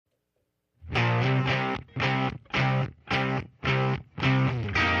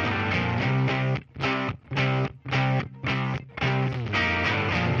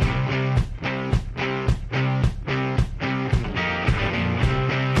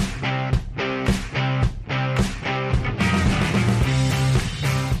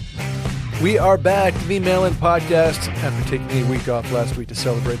We are back, the Mail-In Podcast, after taking a week off last week to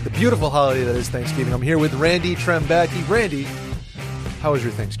celebrate the beautiful holiday that is Thanksgiving. I'm here with Randy Trembacki. Randy, how was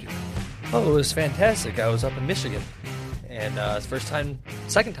your Thanksgiving? Oh, it was fantastic. I was up in Michigan, and it's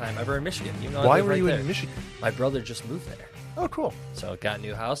second time ever in Michigan. Even though Why were you in Michigan? My brother just moved there. Oh, cool. So got a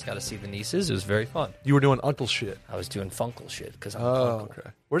new house, got to see the nieces. It was very fun. You were doing uncle shit. I was doing funkle shit because I'm uncle.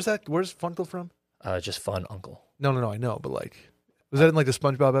 Okay. Where's Funkle from? Just fun uncle. No, I know, but like... Was that in like the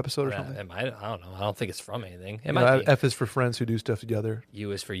SpongeBob episode or something? I don't know. I don't think it's from anything. It might be. F is for friends who do stuff together.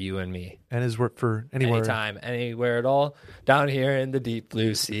 U is for you and me. N is for anywhere. Anytime, anywhere at all. Down here in the deep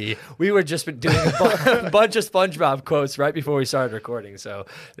blue sea. We were just doing a bunch of SpongeBob quotes right before we started recording, so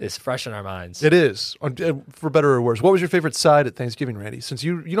it's fresh in our minds. It is, for better or worse. What was your favorite side at Thanksgiving, Randy? Since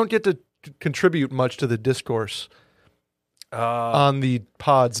you don't get to contribute much to the discourse on the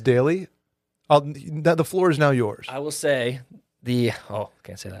pods daily, the floor is now yours. I will say...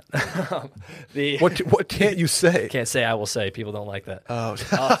 can't say that. What can't you say? Can't say I will say. People don't like that. Oh,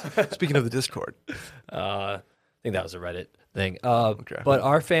 speaking of the Discord. I think that was a Reddit thing. Okay. But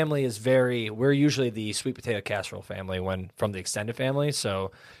our family is we're usually the sweet potato casserole family from the extended family.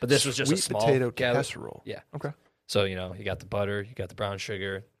 So, but this was just a small potato casserole. Yeah. Okay. So, you got the butter, you got the brown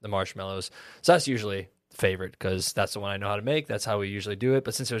sugar, the marshmallows. So that's usually favorite because that's the one I know how to make. That's how we usually do it.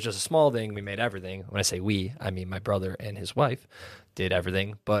 But since it was just a small thing, we made everything. When I say we, I mean my brother and his wife did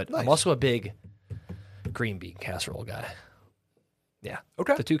everything. But nice. I'm also a big green bean casserole guy. Yeah.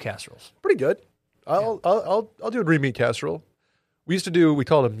 Okay. The two casseroles. Pretty good. I'll do a green bean casserole. We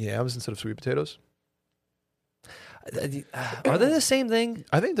called them yams instead of sweet potatoes. Are they the same thing?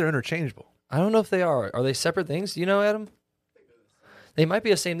 I think they're interchangeable. I don't know if they are. Are they separate things? Do you know, Adam? They might be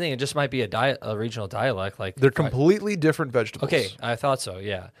the same thing. It just might be a regional dialect. Like they're completely different vegetables. Okay, I thought so.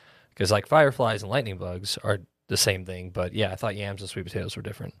 Yeah, because like fireflies and lightning bugs are the same thing. But yeah, I thought yams and sweet potatoes were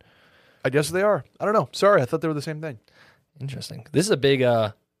different. I guess they are. I don't know. Sorry, I thought they were the same thing. Interesting. This is a big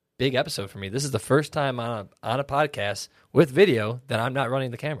episode for me. This is the first time on a podcast with video that I'm not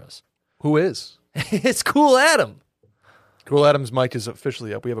running the cameras. Who is? It's Cool Adam. Cool Adam's mic is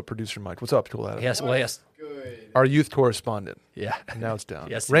officially up. We have a producer mic. What's up, Cool Adam? Yes. Well, yes. Good. Our youth correspondent. Yeah. And now it's down.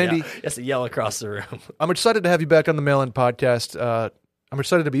 Yes, Randy. Yes, to yell across the room. I'm excited to have you back on the Mail-In Podcast. I'm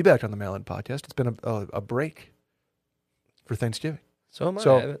excited to be back on the Mail-In Podcast. It's been a break for Thanksgiving. So am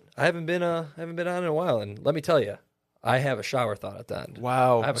I. I haven't been on in a while, and let me tell you, I have a shower thought at the end.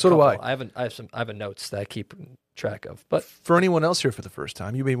 Wow. So do I. I have notes that I keep track of. But for anyone else here for the first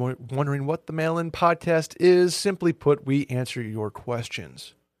time, you may be wondering what the Mail-In Podcast is. Simply put, we answer your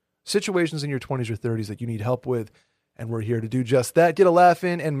questions. Situations in your 20s or 30s that you need help with, and we're here to do just that. Get a laugh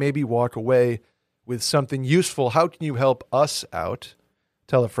in and maybe walk away with something useful. How can you help us out?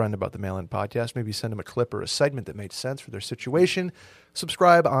 Tell a friend about the Mail-In Podcast. Maybe send them a clip or a segment that made sense for their situation.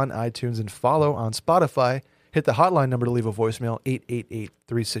 Subscribe on iTunes and follow on Spotify. Hit the hotline number to leave a voicemail,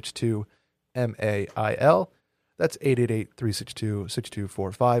 888-362-MAIL. That's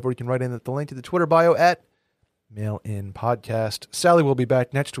 888-362-6245. Or you can write in at the link to the Twitter bio at Mail-In Podcast. Sally will be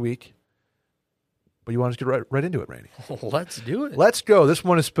back next week. But you want us to get right into it, Randy? Let's do it. Let's go. This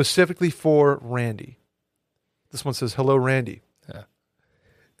one is specifically for Randy. This one says, hello, Randy. Yeah.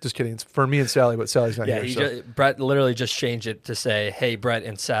 Just kidding. It's for me and Sally, but Sally's not here. Brett literally just changed it to say, hey, Brett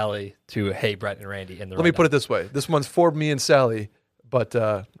and Sally to hey, Brett and Randy. Let me put it this way. This one's for me and Sally, but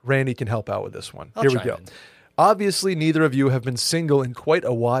Randy can help out with this one. Here we go. Obviously, neither of you have been single in quite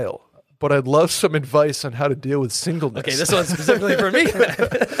a while, but I'd love some advice on how to deal with singleness. Okay, this one's specifically for me.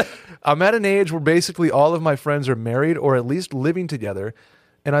 I'm at an age where basically all of my friends are married or at least living together,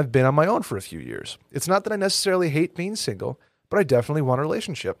 and I've been on my own for a few years. It's not that I necessarily hate being single, but I definitely want a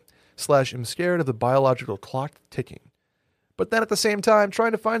relationship, / am scared of the biological clock ticking. But then at the same time,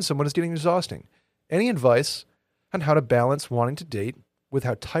 trying to find someone is getting exhausting. Any advice on how to balance wanting to date with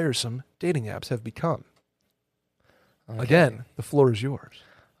how tiresome dating apps have become? Okay. Again, the floor is yours.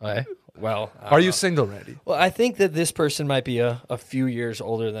 Okay. Well, are you single, Randy? Well, I think that this person might be a few years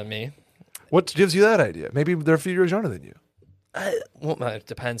older than me. What gives you that idea? Maybe they're a few years younger than you. It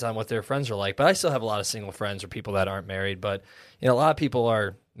depends on what their friends are like, but I still have a lot of single friends or people that aren't married. But a lot of people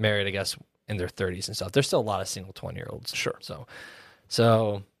are married, I guess, in their 30s and stuff. There's still a lot of single 20-year-olds. Sure. So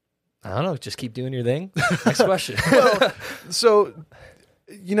I don't know. Just keep doing your thing. Next question. Well, so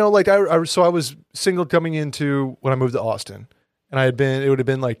I was single coming into when I moved to Austin, and it would have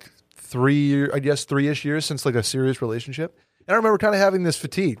been like 3-ish years since like a serious relationship. And I remember kind of having this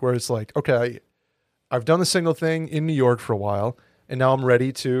fatigue where it's like, okay, I've done the single thing in New York for a while, and now I'm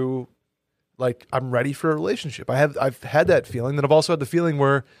ready for a relationship. I've had that feeling. Then I've also had the feeling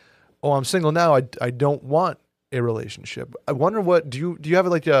where, I'm single now. I don't want a relationship. I wonder do you have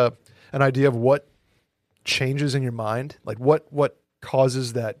like a an idea of what changes in your mind? Like what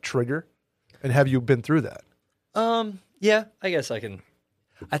causes that trigger? And have you been through that? Yeah, I guess I can.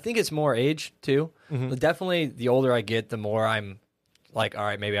 I think it's more age too. Mm-hmm. Definitely, the older I get, the more I'm like, all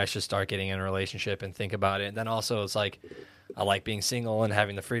right, maybe I should start getting in a relationship and think about it. And then also, it's like I like being single and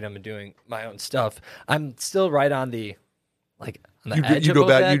having the freedom of doing my own stuff. I'm still right on the edge You of go both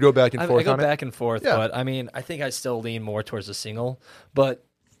back. that. You go back and forth. I go on back and forth, Yeah. but I mean, I think I still lean more towards the single. But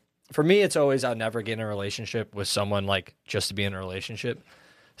for me, it's always I'll never get in a relationship with someone like just to be in a relationship.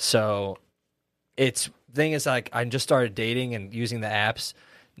 So it's thing is like I just started dating and using the apps,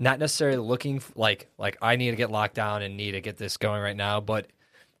 not necessarily looking like I need to get locked down and need to get this going right now, but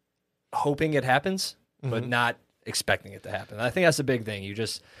hoping it happens, but not expecting it to happen. I think that's a big thing. You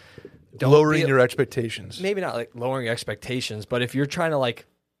just don't lowering your expectations. maybe not like lowering your expectations, but if you're trying to like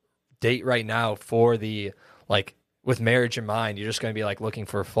date right now for the like with marriage in mind, you're just going to be like looking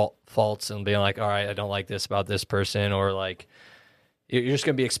for faults and being like, all right, I don't like this about this person, or like you're just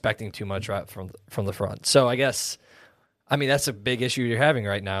going to be expecting too much right from the front. So I guess, I mean, that's a big issue you're having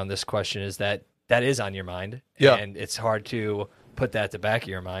right now in this question is that is on your mind. Yeah. And it's hard to put that at the back of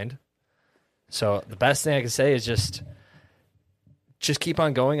your mind. So the best thing I can say is just keep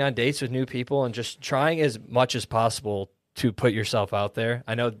on going on dates with new people and just trying as much as possible to put yourself out there.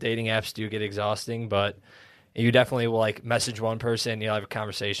 I know dating apps do get exhausting, but you definitely will like message one person, you'll have a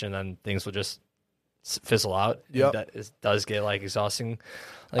conversation, and things will just fizzle out. Yep. It does get like exhausting.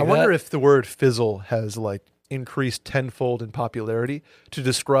 Like I wonder if the word fizzle has like increased tenfold in popularity to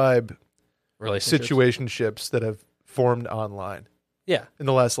describe situationships that have formed online. Yeah. In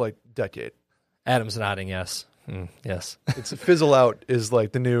the last like decade. Adam's nodding yes. Yes. It's fizzle out is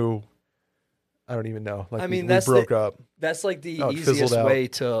like the new, I don't even know. Like I mean, we that's broke up. That's like the it fizzled easiest out. way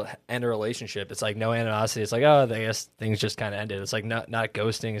to end a relationship. It's like no animosity. It's like, oh, I guess things just kind of ended. It's like not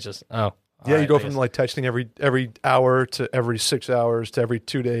ghosting. It's just, oh. Yeah, right, you go I from guess. like texting every hour to every 6 hours to every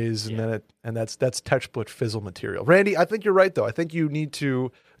 2 days, and then that's textbook fizzle material. Randy, I think you're right though. I think you need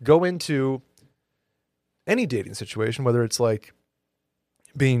to go into any dating situation, whether it's like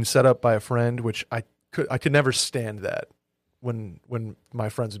being set up by a friend, which I could never stand that when my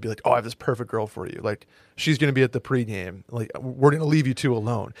friends would be like, oh, I have this perfect girl for you. Like she's going to be at the pregame. Like we're going to leave you two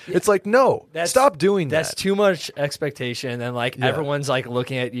alone. Yeah. It's like, no, stop doing that. That's too much expectation. And like everyone's like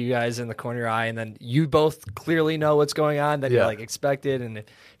looking at you guys in the corner of your eye, and then you both clearly know what's going on. Then you're like expected, and if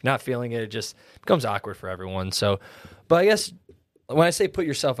you're not feeling it, it just becomes awkward for everyone. So, but I guess when I say put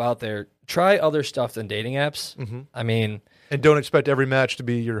yourself out there, try other stuff than dating apps. Mm-hmm. I mean, and don't expect every match to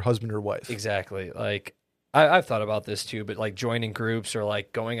be your husband or wife. Exactly. Like I've thought about this too, but like joining groups or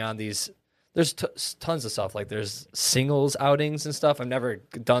like going on these, there's tons of stuff. Like there's singles outings and stuff. I've never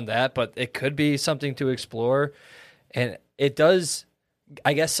done that, but it could be something to explore. And it does,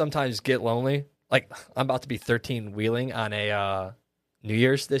 I guess, sometimes get lonely. Like I'm about to be 13 wheeling on a New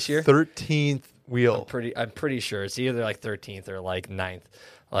Year's this year. 13th wheel. I'm pretty sure it's either like 13th or like 9th.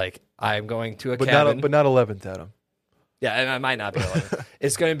 Like I'm going to a cabin. But not 11th, Adam. Yeah, and I might not be 11.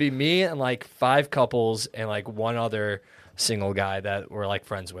 It's going to be me and like 5 couples and like one other single guy that we're like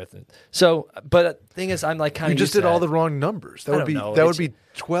friends with. So, but the thing is, I'm like kind of. You just did all the wrong numbers. That would be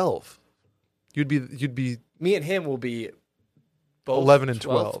 12. You'd be. Me and him will be both 11 and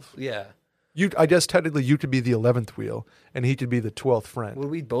 12th. 12. Yeah. I guess technically you could be the 11th wheel and he could be the 12th friend.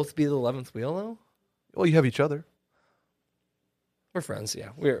 Would we both be the 11th wheel though? Well, you have each other. We're friends. Yeah,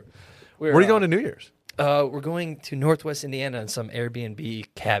 we're. Where are you going to New Year's? We're going to Northwest Indiana in some Airbnb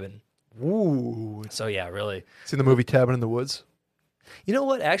cabin. Ooh. So yeah, really. Seen the movie Cabin in the Woods? You know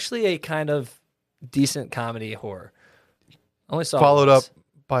what? Actually, a kind of decent comedy horror. Only saw Followed up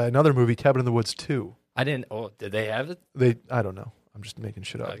by another movie, Cabin in the Woods 2. I didn't. Oh, did they have it? I don't know. I'm just making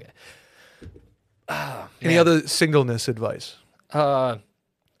shit up. Okay. Oh, Any other singleness advice? I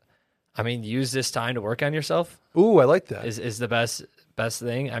mean, use this time to work on yourself. Ooh, I like that. Is the best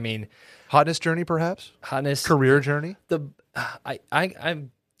thing. I mean, hotness journey, perhaps. Hotness career journey. I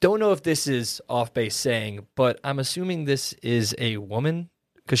don't know if this is off base saying, but I'm assuming this is a woman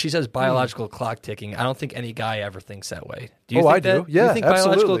because she says biological clock ticking. I don't think any guy ever thinks that way. Do you? I think do. That? Yeah, you think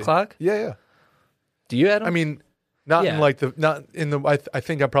absolutely. biological clock? Yeah. Do you, Adam? I mean, not in the. I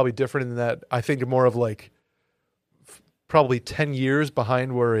think I'm probably different in that. I think more of like probably 10 years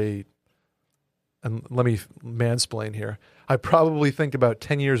behind where and let me mansplain here. I probably think about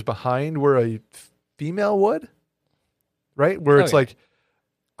 10 years behind where a female would, right? Where it's like,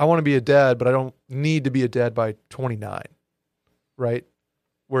 I want to be a dad, but I don't need to be a dad by 29, right?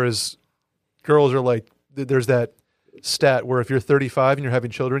 Whereas girls are like, there's that stat where if you're 35 and you're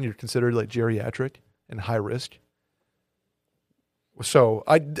having children, you're considered like geriatric and high risk. So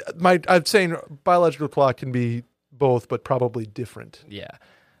I'm saying biological clock can be both, but probably different. Yeah.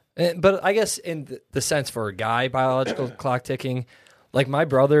 But I guess in the sense for a guy, biological clock ticking, like my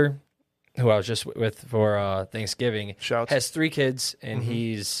brother, who I was just with for Thanksgiving, Shouts. has 3 kids, and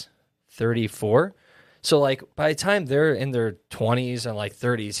he's 34. So, like, by the time they're in their 20s and, like,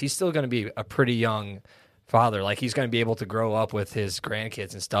 30s, he's still going to be a pretty young father. Like, he's going to be able to grow up with his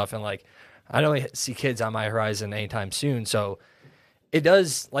grandkids and stuff. And, like, I don't see kids on my horizon anytime soon. So, it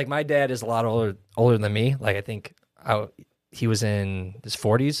does, like, my dad is a lot older than me. Like, I think he was in his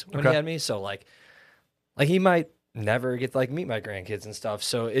 40s when he had me. So, like he might never get to, like, meet my grandkids and stuff.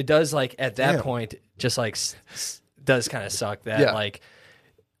 So, it does, like, at that point, just, like, does kind of suck that, like,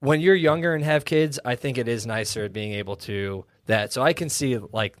 when you're younger and have kids, I think it is nicer being able to that. So I can see,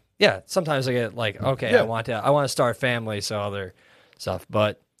 like, sometimes I get like, okay, I want to start a family, so other stuff.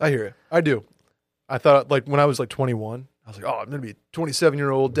 But I hear you. I do. I thought, like, when I was like 21, I was like, oh, I'm gonna be a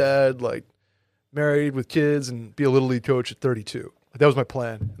 27-year-old dad, like, married with kids, and be a little league coach at 32. Like, that was my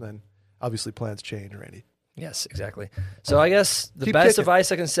plan. And then obviously plans change, Randy. Yes, exactly. So I guess the Keep best kicking.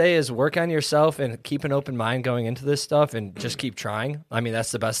 advice I can say is work on yourself and keep an open mind going into this stuff, and just keep trying. I mean,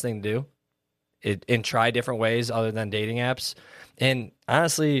 that's the best thing to do. And try different ways other than dating apps. And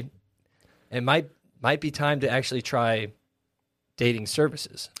honestly, it might be time to actually try dating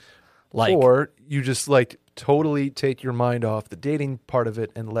services. Like, or you just, like, totally take your mind off the dating part of it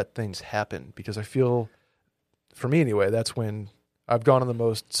and let things happen. Because I feel, for me anyway, that's when I've gone on the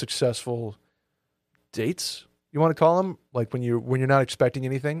most successful dates, you want to call them, like when you're not expecting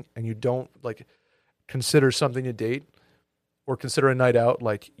anything and you don't, like, consider something a date or consider a night out,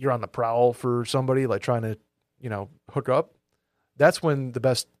 like you're on the prowl for somebody, like trying to, hook up. That's when the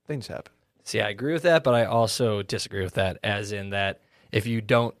best things happen. See, I agree with that, but I also disagree with that, as in that if you're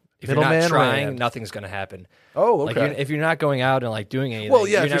not Middleman trying, Rand. Nothing's going to happen. Oh, okay. Like, if you're not going out and, like, doing anything, Well,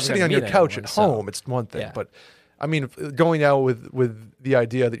 yeah, you're if you're never sitting gonna on your meet couch anyone, at so- home, it's one thing. Yeah. But I mean, going out with the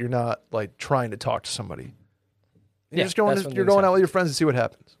idea that you're not, like, trying to talk to somebody, you're just going that's when you're things going out happen. with your friends and see what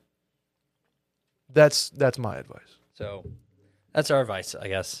happens. That's my advice. So that's our advice, I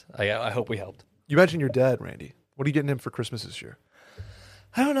guess. I hope we helped. You mentioned your dad, Randy. What are you getting him for Christmas this year?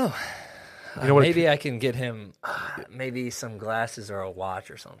 I don't know. You know what? Maybe I can get him maybe some glasses or a watch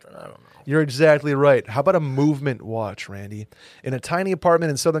or something. I don't know. You're exactly right. How about a movement watch, Randy? In a tiny apartment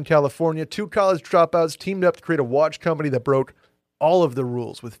in Southern California, 2 college dropouts teamed up to create a watch company that broke all of the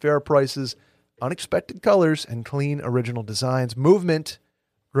rules with fair prices, unexpected colors, and clean original designs. Movement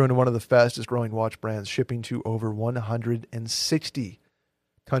grew into one of the fastest growing watch brands, shipping to over 160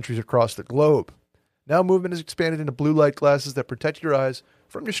 countries across the globe. Now Movement has expanded into blue light glasses that protect your eyes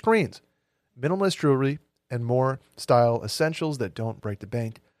from your screens, minimalist jewelry, and more style essentials that don't break the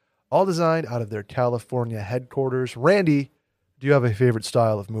bank, all designed out of their California headquarters. Randy, do you have a favorite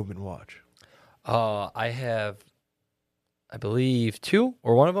style of Movement watch? I have, I believe, 2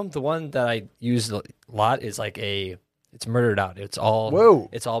 or one of them. The one that I use a lot is like it's murdered out. It's all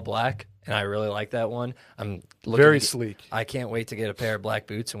black, and I really like that one. I'm looking Very to get- sleek. I can't wait to get a pair of black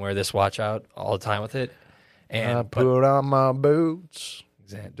boots and wear this watch out all the time with it. And I put on my boots.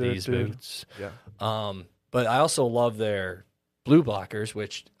 these boots. Yeah. But I also love their blue blockers,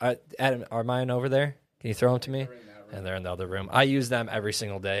 which Adam, are mine over there? Can you throw them to me? And they're in the other room. I use them every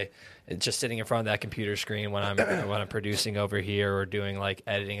single day. It's just sitting in front of that computer screen when I'm producing over here or doing, like,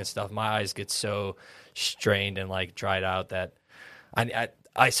 editing and stuff. My eyes get so strained and, like, dried out that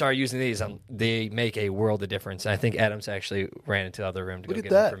I started using these. They make a world of difference. And I think Adam's actually ran into the other room to Look go at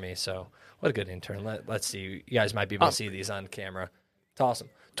get that. them for me. So what a good intern. Let's see. You guys might be able to see these on camera. Toss them.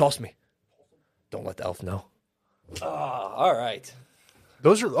 Toss me. Don't let the elf know. Oh, all right.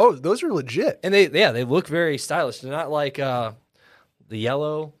 Those are legit. And they look very stylish. They're not like the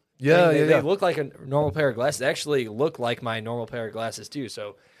yellow. Yeah, thing. yeah, They look like a normal pair of glasses. They actually look like my normal pair of glasses too.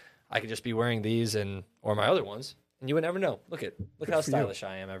 So I could just be wearing these or my other ones, and you would never know. Look how stylish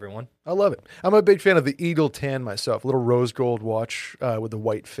I am, everyone. I love it. I'm a big fan of the Eagle Tan myself. Little rose gold watch with the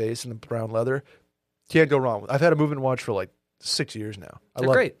white face and the brown leather. Can't go wrong. I've had a Movement watch for like 6 years now. They're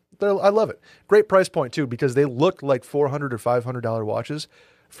great. I love it. Great price point too, because they look like $400 or $500 watches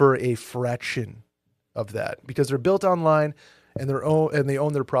for a fraction of that, because they're built online and they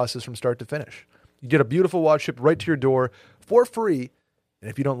own their process from start to finish. You get a beautiful watch shipped right to your door for free, and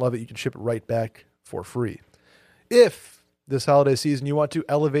if you don't love it, you can ship it right back for free. If this holiday season you want to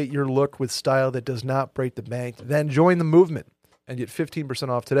elevate your look with style that does not break the bank, then join the Movement and get 15%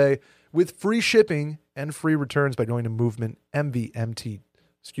 off today with free shipping and free returns by going to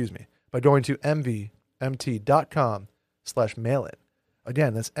by going to mvmt.com/mailin.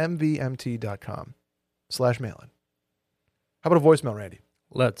 Again, that's mvmt.com/mailin. How about a voicemail, Randy?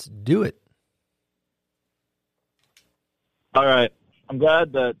 Let's do it. All right. I'm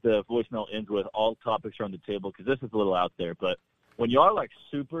glad that the voicemail ends with all topics are on the table because this is a little out there. But when you are like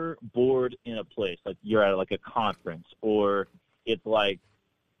super bored in a place, like you're at like a conference or it's like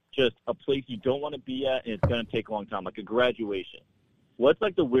just a place you don't want to be at and it's going to take a long time, like a graduation, what's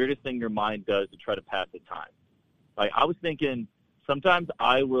like the weirdest thing your mind does to try to pass the time? Like I was thinking sometimes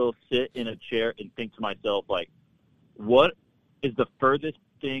I will sit in a chair and think to myself, like, what is the furthest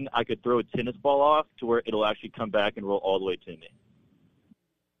thing I could throw a tennis ball off to where it'll actually come back and roll all the way to me?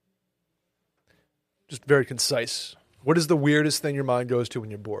 Just very concise. What is the weirdest thing your mind goes to when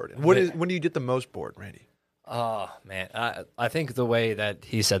you're bored? And when do you get the most bored, Randy? Oh, man. I think the way that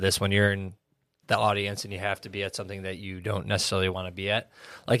he said this, when you're in the audience and you have to be at something that you don't necessarily want to be at.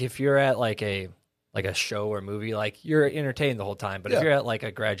 Like if you're at like a show or movie, like you're entertained the whole time. But if you're at like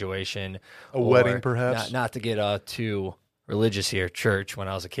a graduation, a wedding, perhaps, not to get too religious here, church when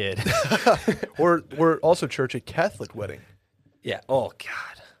I was a kid, or also church, a Catholic wedding. Yeah. Oh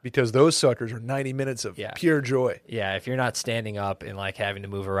God. Because those suckers are 90 minutes of pure joy. Yeah. If you're not standing up and like having to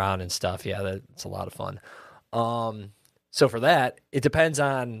move around and stuff, that's a lot of fun. So for that, it depends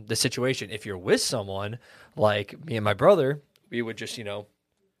on the situation. If you're with someone, like me and my brother, we would just,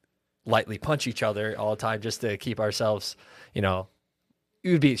 lightly punch each other all the time just to keep ourselves, it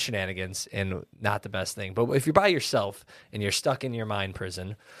would be shenanigans and not the best thing. But if you're by yourself and you're stuck in your mind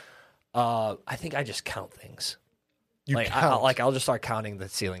prison, I think I just count things. I'll just start counting the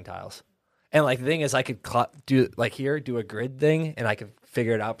ceiling tiles. And like the thing is I could do a grid thing and I could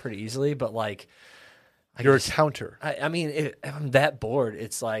figure it out pretty easily. But like, you're a counter. I mean, if I'm that bored,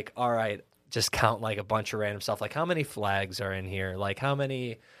 it's like, all right, just count like a bunch of random stuff. Like how many flags are in here? Like how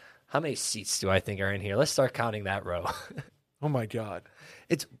many seats do I think are in here? Let's start counting that row. Oh my God.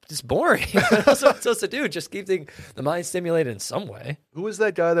 It's just boring. That's what I'm supposed to do. Just keep the mind stimulated in some way. Who was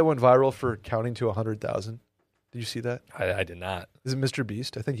that guy that went viral for counting to 100,000? Did you see that? I did not. Is it Mr.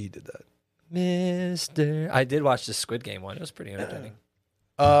 Beast? I think he did that. I did watch the Squid Game one. It was pretty entertaining.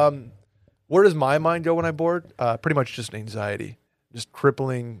 Where does my mind go when I'm bored? Pretty much just anxiety. Just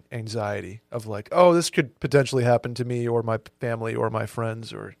crippling anxiety of like, oh, this could potentially happen to me or my family or my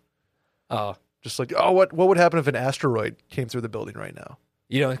friends or just like, oh, what would happen if an asteroid came through the building right now?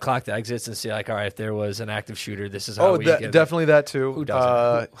 You don't clock the exits and see like, all right, if there was an active shooter, this is how we get definitely that too. Who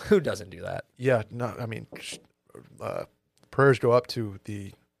doesn't? Who doesn't do that? Yeah, no, I mean, prayers go up to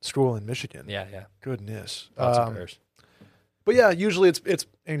the school in Michigan. Yeah. Goodness. Lots of prayers. But yeah, usually it's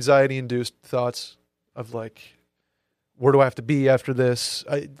anxiety-induced thoughts of like, where do I have to be after this?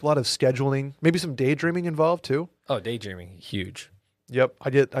 A lot of scheduling, maybe some daydreaming involved too. Oh, daydreaming, huge. Yep,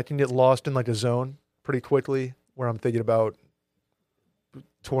 I can get lost in like a zone pretty quickly where I'm thinking about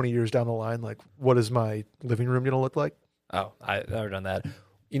 20 years down the line, like what is my living room going to look like? Oh, I've never done that.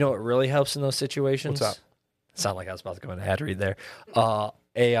 You know what really helps in those situations? What's that? Sound like I was about to go into ad read there.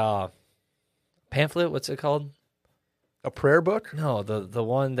 A pamphlet. What's it called? A prayer book? No, the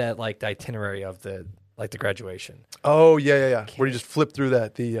one that like the itinerary of the graduation. Oh yeah. Where you just flip through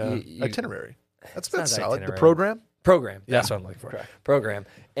that itinerary. That's solid. Itinerary. The program. That's what I'm looking for. Correct. Program.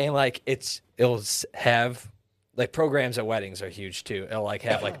 And like it'll have like programs at weddings are huge too. It'll like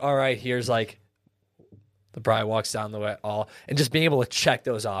have like, all right, here's like the bride walks down the aisle, and just being able to check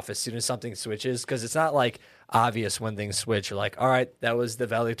those off as soon as something switches, because it's not like obvious when things switch. You're like, all right, that was the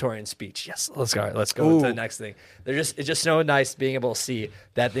valedictorian speech. Yes, let's go to the next thing. It's just so nice being able to see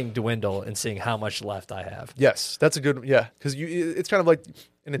that thing dwindle and seeing how much left I have. Yes, that's a good because it's kind of like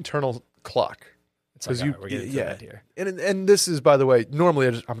an internal clock. It's like, we're getting to that here. And this is, by the way,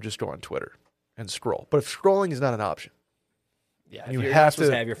 normally I'm just go on Twitter and scroll, but if scrolling is not an option. Yeah, you have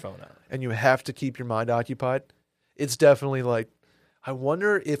to have your phone on. And you have to keep your mind occupied. It's definitely like, I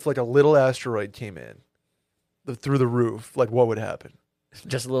wonder if like a little asteroid came in through the roof, like what would happen?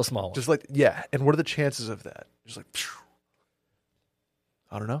 Just a little small one. Just like, and what are the chances of that? Just like, phew.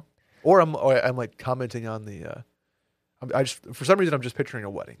 I don't know. Or I'm like commenting on the, for some reason I'm just picturing a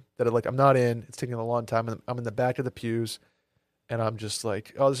wedding that I'm not in, it's taking a long time, and I'm in the back of the pews, and I'm just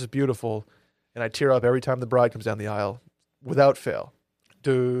like, oh, this is beautiful. And I tear up every time the bride comes down the aisle. Without fail.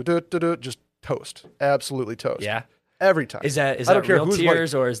 Just toast. Absolutely toast. Yeah. Every time. Is that real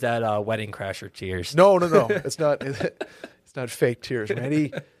tears or is that wedding crasher tears? No. It's not it's not fake tears, man.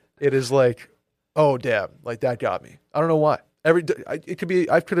 It is like, oh damn, like that got me. I don't know why. It could be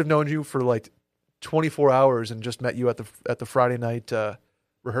I could have known you for like 24 hours and just met you at the Friday night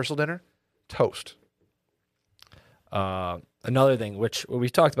rehearsal dinner. Toast. another thing, which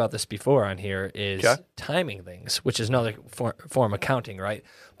we've talked about this before on here, is timing things, which is another form of counting, right?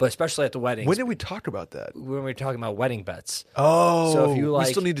 But especially at the weddings. When did we talk about that? When we were talking about wedding bets. Oh, so if you we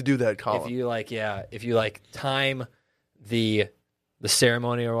still need to do that, Colin. If you time the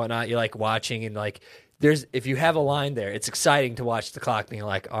ceremony or whatnot, you like watching and like if you have a line there, it's exciting to watch the clock being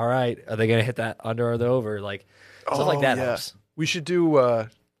like, all right, are they gonna hit that under or the over? Like stuff like that helps. We should do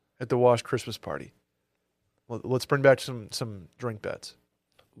at the Wash Christmas party. Let's bring back some drink bets.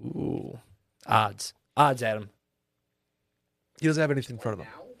 Ooh, odds, Adam. He doesn't have anything in front of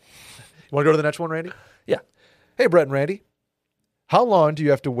him. You want to go to the next one, Randy? Yeah. Hey, Brett and Randy. How long do you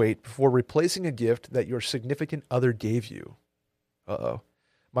have to wait before replacing a gift that your significant other gave you? Uh-oh.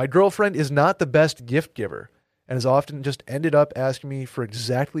 My girlfriend is not the best gift giver and has often just ended up asking me for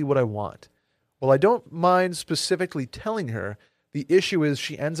exactly what I want. While I don't mind specifically telling her, the issue is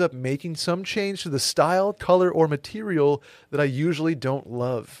she ends up making some change to the style, color, or material that I usually don't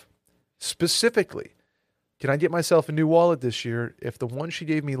love. Specifically, can I get myself a new wallet this year if the one she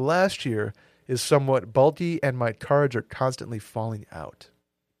gave me last year is somewhat bulky and my cards are constantly falling out?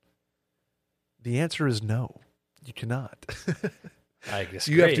 The answer is no. You cannot. I guess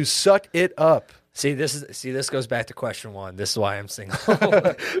you have to suck it up. See, this goes back to question one. This is why I'm single.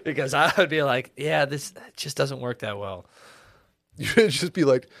 Because I would be like, yeah, this just doesn't work that well. You should just be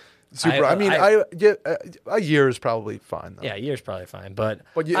like, super. A year is probably fine, though. Yeah, a year is probably fine. But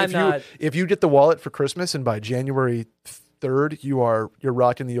if you get the wallet for Christmas and by January 3rd you're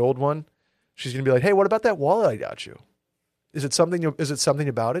rocking the old one, she's gonna be like, hey, what about that wallet I got you? Is it something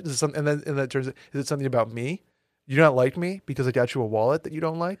about it? Is it something? And then is it something about me? You don't like me because I got you a wallet that you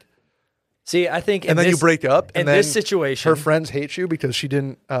don't like? See, I think, and then you break up. And in then this situation, her friends hate you because she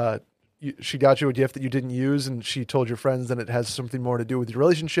didn't. She got you a gift that you didn't use, and she told your friends that it has something more to do with your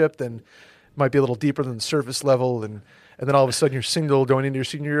relationship than might be a little deeper than the surface level, and then all of a sudden you're single going into your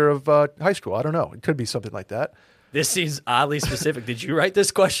senior year of high school. I don't know. It could be something like that. This seems oddly specific. Did you write this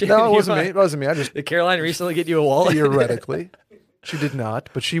question? No, it wasn't me. It wasn't me. Did Caroline recently get you a wallet? Theoretically, she did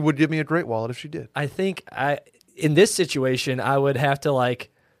not, but she would give me a great wallet if she did. I think in this situation, I would have to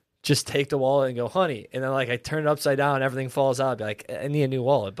just take the wallet and go, honey. And then I turn it upside down, everything falls out. I'd be like, I need a new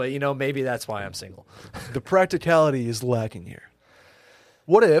wallet. But maybe that's why I'm single. The practicality is lacking here.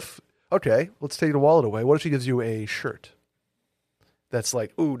 What if, okay, let's take the wallet away. What if she gives you a shirt that's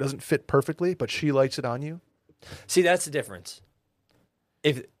doesn't fit perfectly, but she likes it on you? See, that's the difference.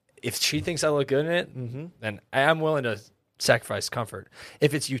 If she thinks I look good in it, then I'm willing to sacrifice comfort.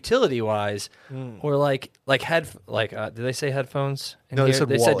 If it's utility wise, or did they say headphones? No,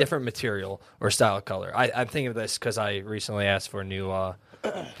 they said different material or style color. I'm thinking of this because I recently asked for new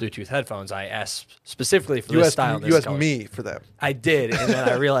Bluetooth headphones. I asked specifically for this style. You asked me for them. I did, and then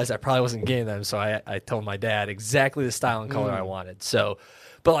I realized I probably wasn't getting them, so I told my dad exactly the style and color I wanted. So,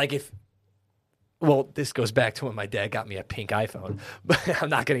 but this goes back to when my dad got me a pink iPhone, but I'm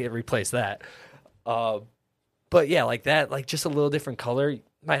not going to replace that. But yeah, just a little different color, you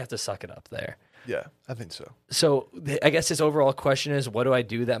might have to suck it up there. Yeah, I think so. So I guess his overall question is, what do I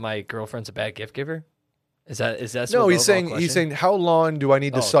do that my girlfriend's a bad gift giver? Is that no? He's saying how long do I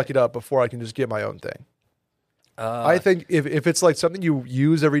need to suck it up before I can just get my own thing? I think if it's something you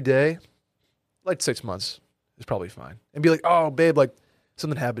use every day, 6 months is probably fine, and be like, oh babe,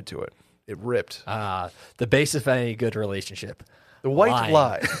 something happened to it. It ripped. The base of any good relationship. The white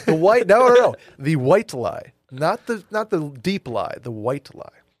lie. The white no. The white lie. Not the deep lie, the white lie.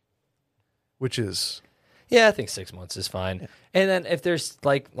 Which is yeah, I think 6 months is fine. Yeah. And then if there's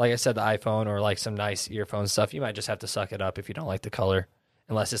like I said, the iPhone or some nice earphone stuff, you might just have to suck it up if you don't like the color.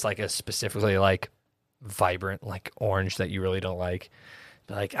 Unless it's a specifically vibrant orange that you really don't like.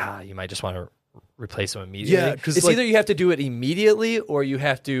 But you might just want to replace them immediately. Yeah, because it's either you have to do it immediately or you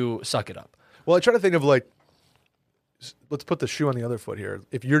have to suck it up. Well, I try to think of let's put the shoe on the other foot here.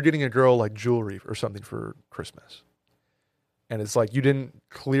 If you're getting a girl jewelry or something for Christmas, and it's you didn't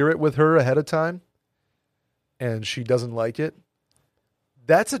clear it with her ahead of time, and she doesn't like it,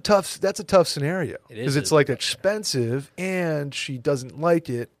 that's a tough scenario because it's expensive and she doesn't like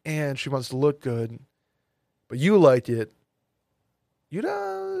it and she wants to look good, but you like it.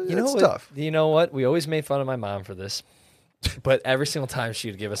 It's tough. You know what? We always made fun of my mom for this, but every single time she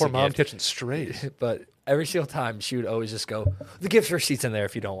would give us poor a mom gift. Kitchen straight. But every single time she would always just go, the gift receipt's in there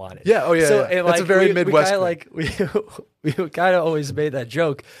if you don't want it. Yeah, oh yeah. So, yeah. That's a very Midwest. We kind of always made that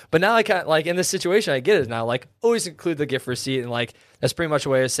joke. But now in this situation, I get it now. Always include the gift receipt, and that's pretty much a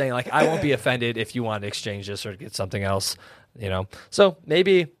way of saying I won't be offended if you want to exchange this or get something else. So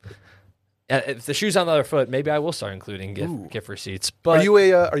maybe if the shoe's on the other foot, maybe I will start including gift receipts. But are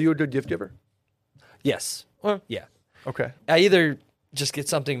you a good gift giver? Yes. Well, yeah. Okay. I either just get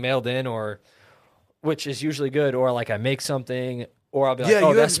something mailed in, which is usually good, or like I make something, or I'll be like, Yeah, oh,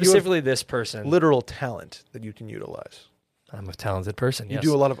 you that's have specifically this person. Literal talent that you can utilize. I'm a talented person. You Yes.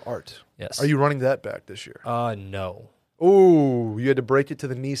 do a lot of art. Yes. Are you running that back this year? No. Ooh, you had to break it to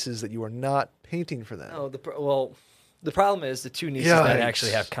the nieces that you are not painting for them. No. The problem is the two nieces Yikes. that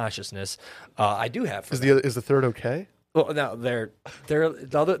actually have consciousness. I do have. For Is them. the third okay? Well, no,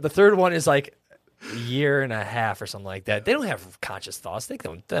 the third one is like a year and a half or something like that. They don't have conscious thoughts. They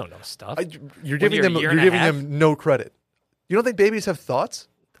don't know stuff. You're When giving you're a year you're and a giving half? them no credit. You don't think babies have thoughts?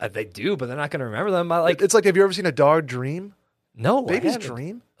 They do, but they're not going to remember them. It's like, have you ever seen a dog dream? No, Babies I haven't.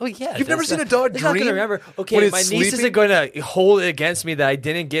 dream. Oh yeah, You've never that's seen not- a dog they're not dream gonna remember. when Okay, it's my niece sleeping? isn't going to hold it against me that I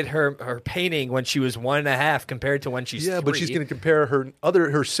didn't get her painting when she was 1.5 compared to when she's Yeah, 3. but she's going to compare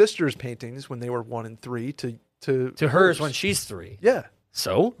her sister's paintings when they were 1 and 3 to hers when she's 3. Yeah.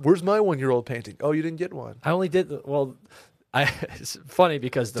 So Where's my 1-year-old painting? Oh, you didn't get one. I only did it's funny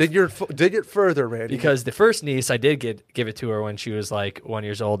because Dig it further, Randy. because the first niece I did give it to her when she was like 1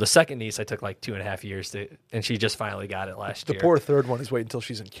 year old. The second niece I took like 2.5 years and she just finally got it last the year. poor third one is waiting until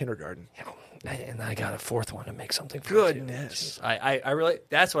she's in kindergarten. And I got a fourth one to make something for her, too. Goodness. I really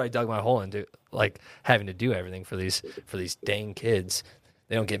that's what I dug my hole into, like having to do everything for these dang kids.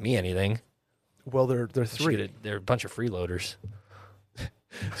 They don't get me anything. Well, they're 3. They're a bunch of freeloaders.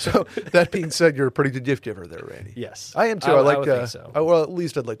 So that being said, you're a pretty good gift giver there, Randy. Yes, I am too. I would think so. Well, at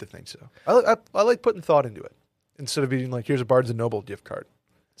least I'd like to think so. I like putting thought into it instead of being like, here's a Barnes and Noble gift card.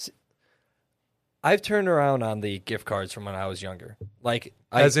 I've turned around on the gift cards from when I was younger. Like,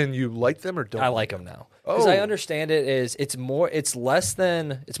 As in, you like them or don't? I like them now because I Oh. understand it is it's more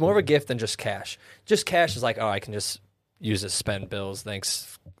of a gift than just cash. Just cash is like, oh, I can just use it to spend bills.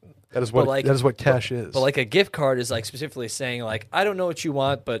 Thanks. That is what cash is. But like a gift card is like specifically saying like, I don't know what you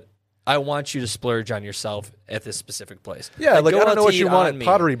want, but I want you to splurge on yourself at this specific place. yeah, like go I don't out know to what you eat want on at me.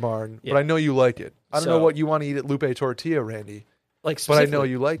 Pottery Barn, Yeah. but I know you like it. I don't know So- what you want to eat at Lupe Tortilla, Randy, Like, but I know specifically,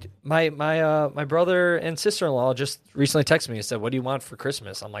 you like it. My brother and sister-in-law just recently texted me and said, "What do you want for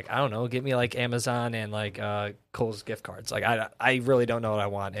Christmas?" I'm like, "I don't know. Get me like Amazon and like Kohl's gift cards." Like I really don't know what I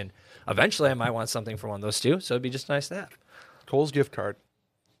want, and eventually I might want something from one of those too. So it'd be just nice to have. Kohl's gift card.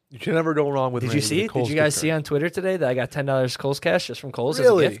 You can never go wrong with. Did you Randy see? with a Did Kohl's you guys gift see card. on Twitter today that I got $10 Kohl's cash just from Kohl's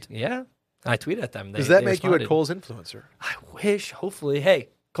Really? as a gift? Yeah, I tweeted at them. Does They that make you a responded. Kohl's influencer? I wish. Hopefully, hey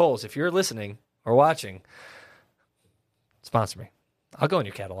Kohl's, if you're listening or watching, sponsor me. I'll go in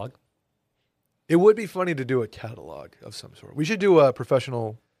your catalog. It would be funny to do a catalog of some sort. We should do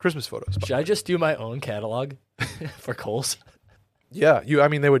professional Christmas photos. Should I just do my own catalog for Kohl's? Yeah, I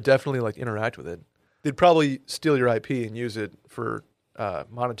mean, they would definitely like interact with it. They'd probably steal your IP and use it for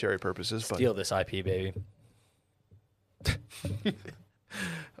monetary purposes. Steal this IP, baby.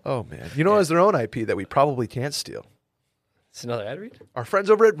 Oh man, you know, has their own IP that we probably can't steal. It's another ad read. Our friends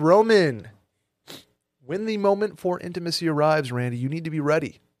over at Roman. When the moment for intimacy arrives, Randy, you need to be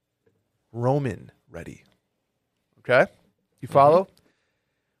ready. Roman ready. Okay? You follow?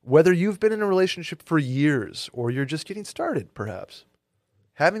 Whether you've been in a relationship for years or you're just getting started, perhaps,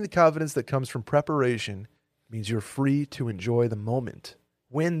 having the confidence that comes from preparation means you're free to enjoy the moment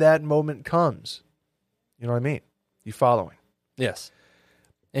when that moment comes. You know what I mean? You following? Yes.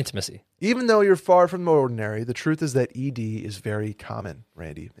 Intimacy. Even though you're far from the ordinary, the truth is that ED is very common,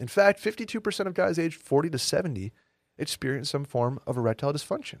 Randy. In fact, 52% of guys aged 40 to 70 experience some form of erectile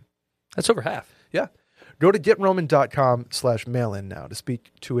dysfunction. That's over half. Yeah. Go to getroman.com/mailin now to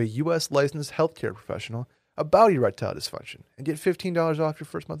speak to a U.S. licensed healthcare professional about erectile dysfunction and get $15 off your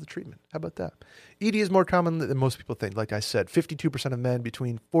first month of treatment. How about that? ED is more common than most people think. Like I said, 52% of men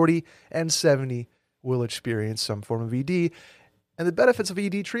between 40 and 70 will experience some form of ED. And the benefits of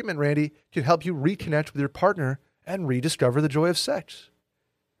ED treatment, Randy, can help you reconnect with your partner and rediscover the joy of sex.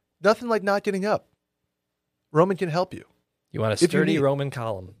 Nothing like not getting up. Roman can help you. You want a If you sturdy need- Roman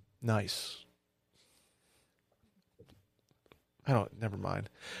column. Nice. Never mind.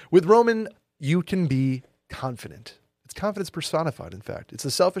 With Roman, you can be confident. It's confidence personified, in fact. It's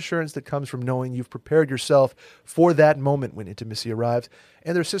the self-assurance that comes from knowing you've prepared yourself for that moment when intimacy arrives,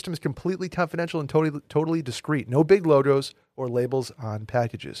 and their system is completely confidential and totally discreet. No big logos or labels on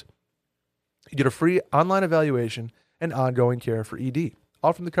packages. You get a free online evaluation and ongoing care for ED,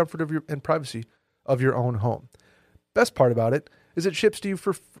 all from the comfort of and privacy of your own home. Best part about it is it ships to you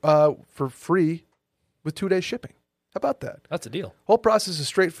for free with 2-day shipping. How about that? That's a deal. Whole process is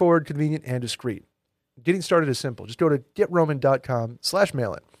straightforward, convenient, and discreet. Getting started is simple. Just go to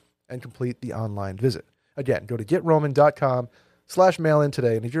getroman.com/mailin and complete the online visit. Again, go to getroman.com/mailin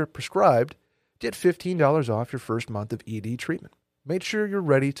today. And if you're prescribed, get $15 off your first month of ED treatment. Make sure you're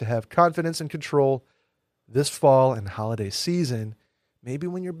ready to have confidence and control this fall and holiday season. Maybe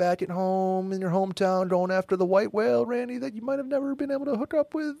when you're back at home in your hometown going after the white whale, Randy, that you might have never been able to hook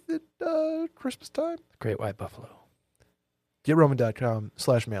up with at Christmas time. Great white buffalo.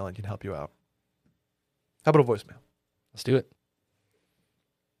 GetRoman.com/mail-in can help you out. How about a voicemail? Let's do it.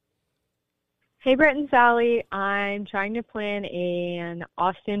 Hey, Brett and Sally. I'm trying to plan an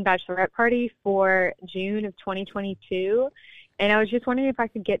Austin bachelorette party for June of 2022. And I was just wondering if I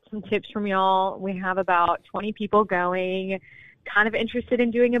could get some tips from y'all. We have about 20 people going, kind of interested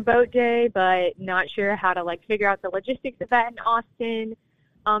in doing a boat day, but not sure how to figure out the logistics of that in Austin.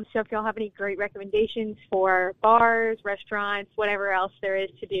 So if y'all have any great recommendations for bars, restaurants, whatever else there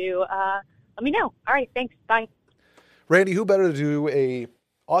is to do, let me know. All right, thanks. Bye. Randy, who better to do a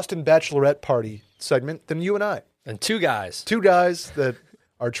Austin bachelorette party segment than you and I? And two guys. Two guys that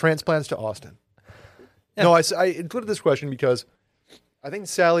are transplants to Austin. Yeah. No, I included this question because I think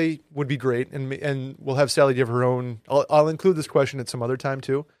Sally would be great, and we'll have Sally give her own. I'll include this question at some other time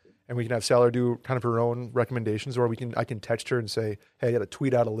too, and we can have Sally do kind of her own recommendations, or I can text her and say, hey, I got to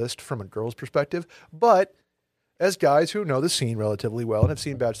tweet out a list from a girl's perspective. But as guys who know the scene relatively well and have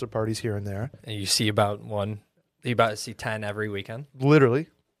seen bachelor parties here and there, And you see about you about to see 10 every weekend, literally,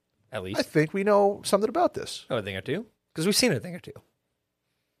 at least. I think we know something about this. Oh, a thing or two? Because we've seen a thing or two.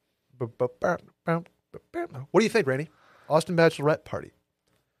 What do you think, Randy? Austin bachelorette party.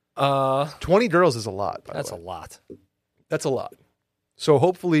 20 girls is a lot. By That's the a way. lot. That's a lot. So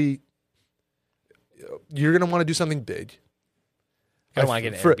hopefully you're going to want to do something big. I don't want to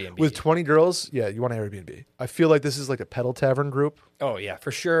get an Airbnb. With 20 girls, yeah, you want an Airbnb. I feel like this is like a pedal tavern group. Oh, yeah,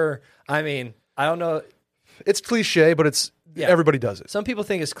 for sure. I mean, I don't know. It's cliche, but everybody does it. Some people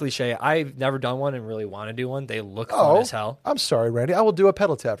think it's cliche. I've never done one and really want to do one. They look fun as hell. I'm sorry, Randy. I will do a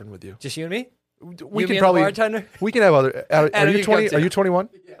pedal tavern with you. Just you and me? We You, can me, probably and the bartender? we can have other. Are Adam, you you come 20? too. Are you 21?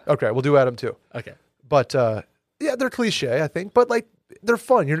 Yeah. Okay, we'll do Adam too. Okay. But yeah, they're cliche, I think, but they're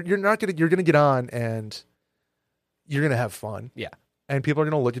fun. You're gonna get on and you're gonna have fun. Yeah. And people are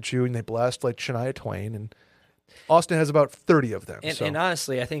gonna look at you and they blast like Shania Twain, and Austin has about 30 of them. And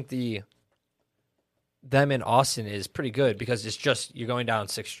honestly, I think them in Austin is pretty good because it's just you're going down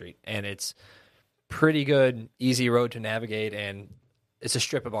 6th Street and it's pretty good, easy road to navigate, and it's a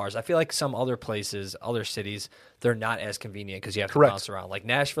strip of bars. I feel like some other places, other cities, they're not as convenient because you have to bounce around. Like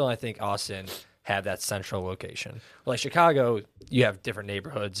Nashville, I think Austin have that central location. Like Chicago, you have different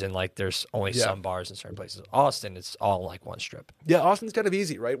neighborhoods and there's only some bars in certain places. Austin, it's all like one strip. Yeah, Austin's kind of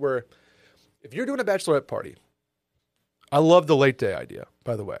easy, right? Where if you're doing a bachelorette party, I love the late day idea,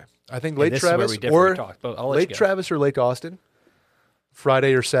 by the way. I think Lake Travis Travis or Lake Austin,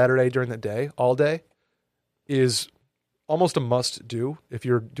 Friday or Saturday during the day, all day, is almost a must do if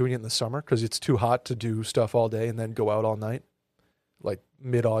you're doing it in the summer because it's too hot to do stuff all day and then go out all night. Like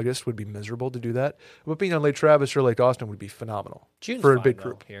mid-August would be miserable to do that. But being on Lake Travis or Lake Austin would be phenomenal. June's for a fine, big though,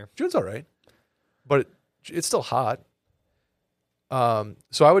 group. here. June's all right, but it's still hot.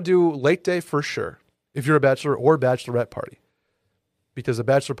 So I would do late day for sure if you're a bachelor or bachelorette party. Because a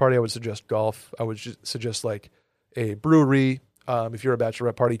bachelor party, I would suggest golf. I would suggest a brewery. If you're a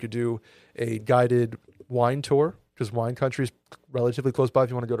bachelorette party, you could do a guided wine tour because wine country is relatively close by. If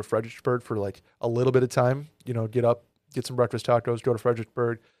you want to go to Fredericksburg for a little bit of time, get up, get some breakfast tacos, go to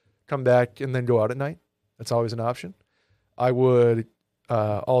Fredericksburg, come back, and then go out at night. That's always an option. I would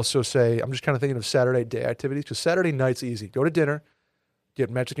also say, I'm just kind of thinking of Saturday day activities because Saturday night's easy. Go to dinner, get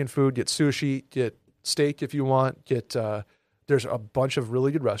Mexican food, get sushi, get steak if you want, there's a bunch of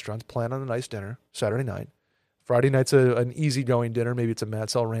really good restaurants. Plan on a nice dinner Saturday night. Friday night's an easygoing dinner. Maybe it's a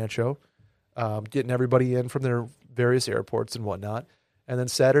Matsell Rancho. Getting everybody in from their various airports and whatnot. And then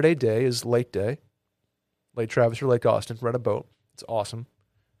Saturday day is lake day. Lake Travis or Lake Austin. Rent a boat. It's awesome.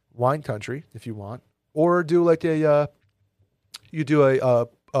 Wine country if you want. Or do a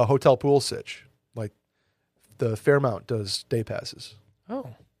hotel pool sitch. Like the Fairmount does day passes.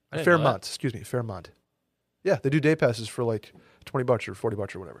 Oh. Fairmont. Yeah, they do day passes for $20 or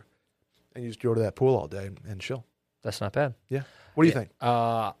 $40 or whatever. And you just go to that pool all day and chill. That's not bad. Yeah. What do you think?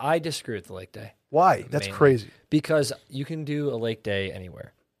 I disagree with the lake day. Why? That's mainly. Crazy. Because you can do a lake day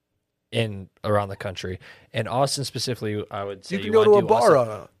anywhere around the country. And Austin specifically, I would say you can go to a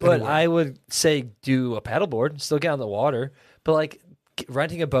bar but anywhere. I would say do a paddleboard, still get on the water. But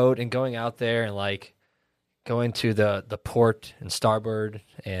renting a boat and going out there and going to the port and starboard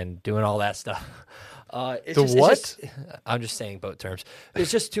and doing all that stuff. I'm just saying boat terms.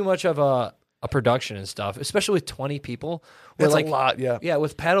 It's just too much of a production and stuff, especially with 20 people. That's a lot, yeah. Yeah,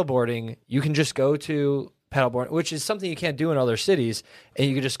 with paddleboarding, you can just go to paddleboard, which is something you can't do in other cities, and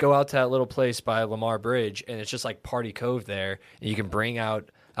you can just go out to that little place by Lamar Bridge, and it's just like Party Cove there, and you can bring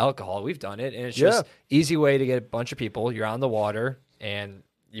out alcohol. We've done it, and it's just easy way to get a bunch of people. You're on the water, and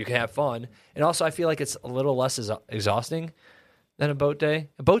you can have fun. And also, I feel like it's a little less exhausting than a boat day.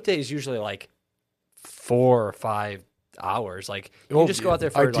 A boat day is usually like 4 or 5 hours. Like you just go out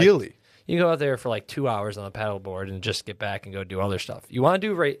there for ideally. You go out there for like 2 hours on the paddleboard and just get back and go do other stuff. You want to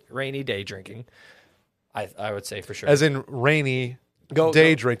do rainy day drinking, I would say for sure. As in rainy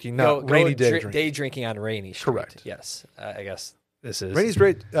drinking, not rainy day drinking. Day drinking on rainy street. Correct. Yes. I guess this is. Rainy's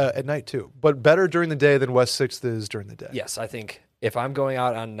great at night too, but better during the day than West 6th is during the day. Yes, I think if I'm going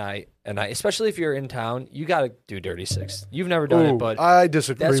out at night, especially if you're in town, you got to do Dirty Six. You've never done it, but I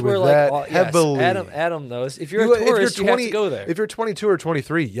disagree that's where with that heavily. heavily. Adam knows. If you're a tourist, you have to go there. If you're 22 or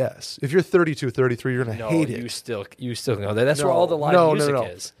 23, yes. If you're 32, 33, you're going to hate it. You still go there. That's where all the live music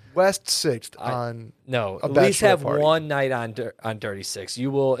is. West 6th on at least have one night on Dirty Six.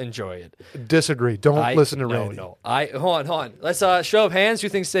 You will enjoy it. Disagree. Don't listen to Randy. No. Hold on. Let's show of hands. Who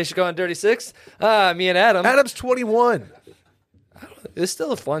thinks they should go on Dirty Six? Me and Adam. Adam's 21. It's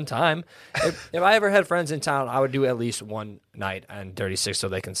still a fun time. If I ever had friends in town, I would do at least one night on Dirty Six so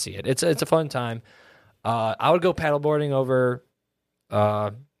they can see it. It's a fun time. I would go paddleboarding over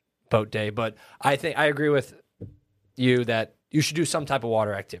boat day, but I think I agree with you that you should do some type of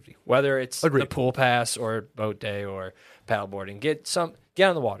water activity, whether it's the pool pass or boat day or paddleboarding. Get on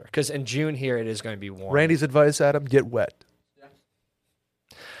the water because in June here it is going to be warm. Randy's advice, Adam: get wet.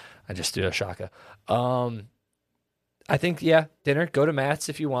 I just did a shaka. I think, dinner. Go to Matt's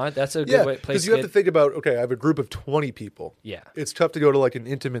if you want. That's a good place because you have to think about, okay, I have a group of 20 people. Yeah. It's tough to go to like an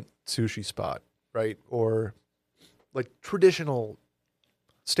intimate sushi spot, right? Or like traditional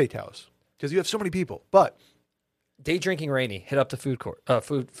steakhouse because you have so many people. But day drinking rainy, hit up the food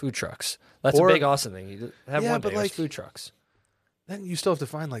trucks. That's a big awesome thing. You have one day with food trucks. Then you still have to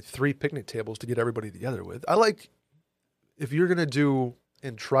find like 3 picnic tables to get everybody together with. I like if you're going to do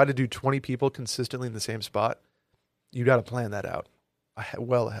and try to do 20 people consistently in the same spot, you got to plan that out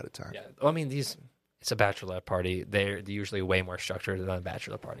well ahead of time. Yeah, I mean it's a bachelorette party. They're usually way more structured than a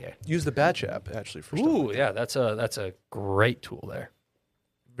bachelor party. Use the Batch app actually for stuff. Ooh, yeah, that's a great tool there.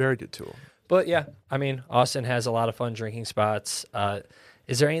 Very good tool. But yeah, I mean Austin has a lot of fun drinking spots.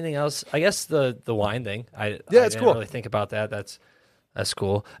 Is there anything else? I guess the wine thing. I it's didn't cool. really think about that. That's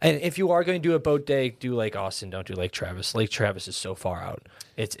cool. And if you are going to do a boat day, do Lake Austin. Don't do Lake Travis. Lake Travis is so far out.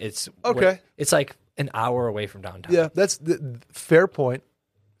 It's okay. It's like an hour away from downtown. Yeah, that's the fair point.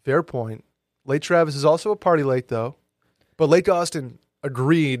 Fair point. Lake Travis is also a party lake, though. But Lake Austin,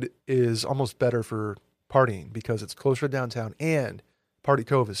 agreed, is almost better for partying because it's closer to downtown and Party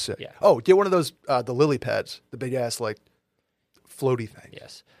Cove is sick. Yeah. Oh, get one of those, the lily pads, the big ass, like, floaty thing.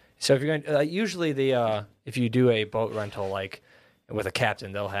 Yes. So if you're going usually if you do a boat rental, like with a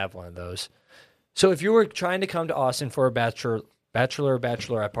captain, they'll have one of those. So if you were trying to come to Austin for a bachelor or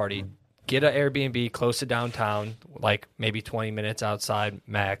bachelorette party, get an Airbnb close to downtown, like maybe 20 minutes outside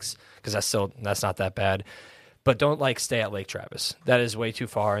max, because that's not that bad. But don't stay at Lake Travis. That is way too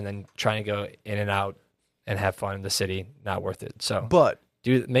far, and then trying to go in and out and have fun in the city, not worth it. So, but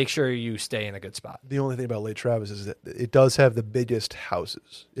make sure you stay in a good spot. The only thing about Lake Travis is that it does have the biggest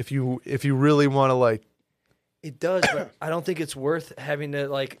houses. If you really want to it does, but I don't think it's worth having to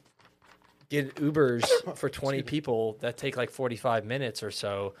get Ubers for 20 people that take 45 minutes or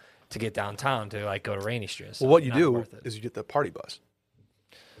so to get downtown to go to Rainy Street. Well, what you do is you get the party bus.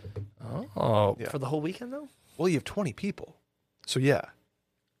 Oh, yeah. For the whole weekend though? Well, you have 20 people. So yeah.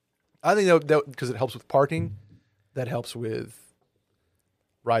 I think that because it helps with parking, that helps with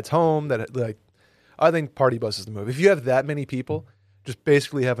rides home, I think party bus is the move. If you have that many people, just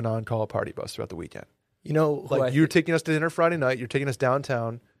basically have an on-call party bus throughout the weekend. You know, you're taking us to dinner Friday night, you're taking us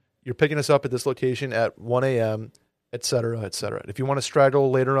downtown, you're picking us up at this location at 1 a.m., et cetera, et cetera. If you want to straggle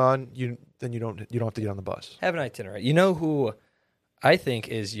later on, then you don't have to get on the bus. Have an itinerary. You know who I think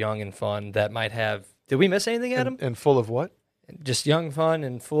is young and fun that might have. Did we miss anything, Adam? And full of what? Just young, fun,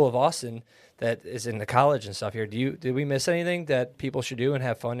 and full of Austin that is in the college and stuff here. Did we miss anything that people should do and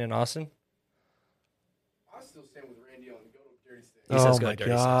have fun in Austin? I'm still staying with Randy on go to Dirty Six. Oh my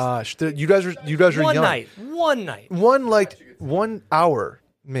gosh! You guys are young. One night. 1 hour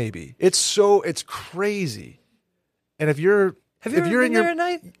maybe. It's crazy. And if you're been there at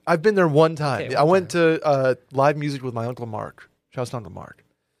night? I've been there one time. Okay, I went to live music with my Uncle Mark. Shouts to Uncle Mark.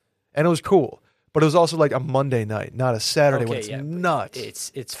 And it was cool. But it was also a Monday night, not a Saturday when it's nuts.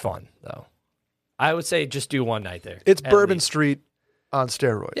 It's fun, though. I would say just do one night there. It's Bourbon Street on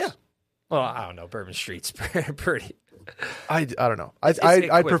steroids. Yeah. Well, I don't know. Bourbon Street's pretty. I don't know.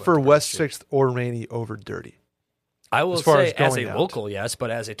 I prefer West 6th or Rainy over Dirty. I will say as a local, yes.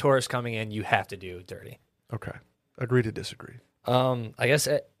 But as a tourist coming in, you have to do Dirty. Okay. Agree to disagree. I guess,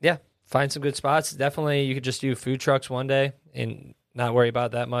 yeah, find some good spots. Definitely, you could just do food trucks one day and not worry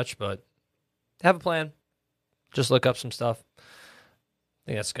about that much, but have a plan. Just look up some stuff. I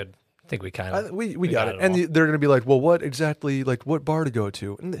think that's good. I think we kind of we got it. all. And they're going to be like, well, what exactly, like what bar to go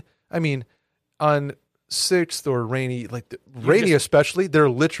to? And I mean, on 6th or Rainy, like Rainy especially, they're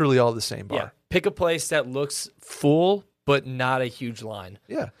literally all the same bar. Yeah, pick a place that looks full but not a huge line.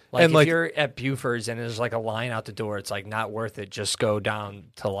 Yeah. Like and if you're at Buford's and there's like a line out the door, it's like not worth it. Just go down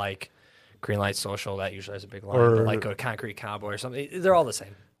to like Green Light Social. That usually has a big line. But like go to Concrete Cowboy or something. They're all the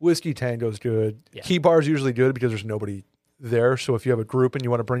same. Whiskey Tango's good. Yeah. Key Bar's usually good because there's nobody there. So if you have a group and you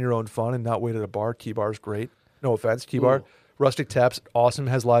want to bring your own fun and not wait at a bar, Key Bar's great. No offense, Key Bar. Rustic Taps, awesome,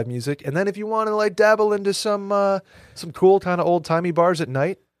 has live music. And then if you want to like dabble into some cool kind of old timey bars at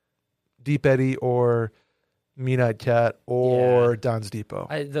night, Deep Eddy or Mean-Eyed Cat or Don's Depot.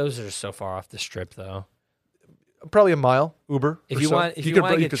 Those are so far off the strip though. Probably a mile Uber. If or you so. want, if you could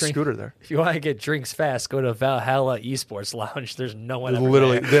want to you get could drink, scooter there. if you want to get drinks fast, go to Valhalla Esports Lounge. There's no one ever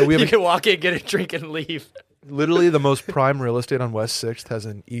Literally, there. we have you can walk in, get a drink, and leave. Literally, the most prime real estate on West 6th has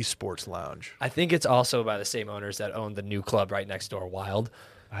an esports lounge. I think it's also by the same owners that own the new club right next door, Wild.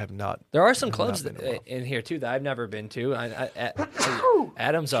 I have not. There are some clubs been in a while. in here too that I've never been to.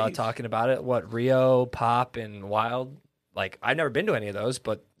 Adam's talking about it. What, Rio, Pop, and Wild? Like I've never been to any of those,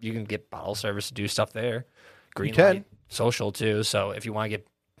 but you can get bottle service to do stuff there. Green Light, social too. So if you want to get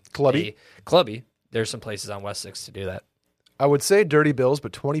clubby, there's some places on West 6 to do that. I would say Dirty Bills,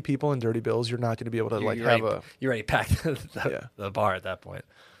 but 20 people in Dirty Bills, you're not going to be able to You already packed the bar at that point.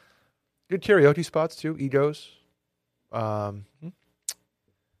 Good karaoke spots too. Egos. I'm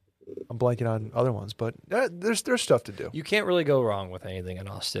blanking on other ones, but there's stuff to do You can't really go wrong with anything in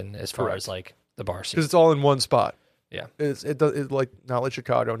Austin as far as like the bar scene. because it's all in one spot. Yeah, It's like not like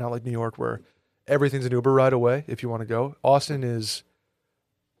Chicago, not like New York, where everything's an Uber ride away if you want to go. Austin is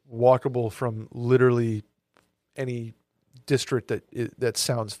walkable from literally any district that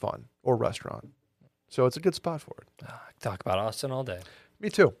sounds fun or restaurant. So it's a good spot for it. I can talk about Austin all day. Me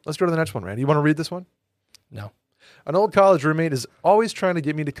too. Let's go to the next one, Randy. You want to read this one? No. An old college roommate is always trying to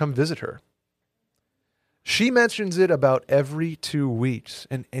get me to come visit her. She mentions it about every 2 weeks,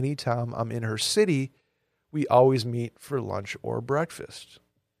 and anytime I'm in her city, we always meet for lunch or breakfast.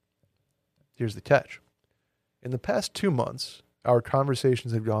 Here's the catch. In the past 2 months, our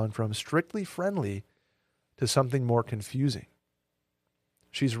conversations have gone from strictly friendly to something more confusing.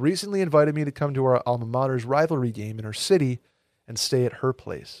 She's recently invited me to come to our alma mater's rivalry game in her city and stay at her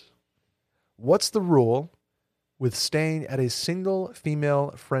place. What's the rule with staying at a single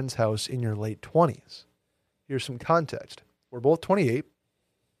female friend's house in your late 20s? Here's some context. We're both 28.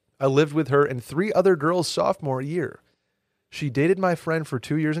 I lived with her and 3 other girls sophomore year. She dated my friend for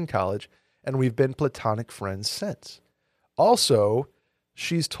 2 years in college, and we've been platonic friends since. Also,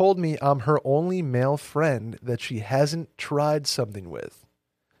 she's told me I'm her only male friend that she hasn't tried something with.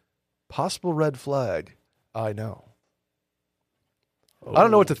 Possible red flag, I know. I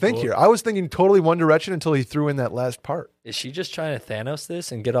don't know what to think here. I was thinking totally One Direction until he threw in that last part. Is she just trying to Thanos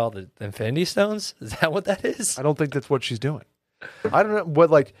this and get all the Infinity Stones? Is that what that is? I don't think that's what she's doing. I don't know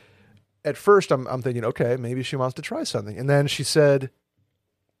what, like, at first I'm thinking, okay, maybe she wants to try something. And then she said,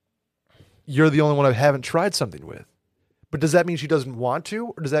 you're the only one I haven't tried something with. But does that mean she doesn't want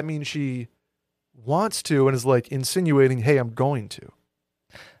to? Or does that mean she wants to and is like insinuating, hey, I'm going to?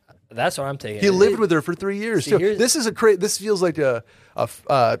 That's what I'm taking. He lived with her for 3 years. See, too. This feels like a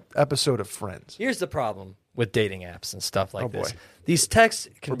episode of Friends. Here's the problem with dating apps and stuff like this. Boy. These texts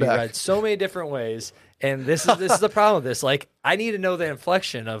can We're be back. read so many different ways, and this is the problem with this. Like, I need to know the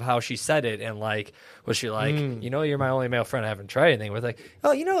inflection of how she said it, and like, was she like, you're my only male friend I haven't tried anything with? Like,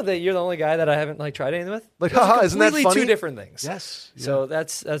 oh, you know that you're the only guy that I haven't like tried anything with? Like, Those are haha, isn't that completely funny? two different things. Yes. So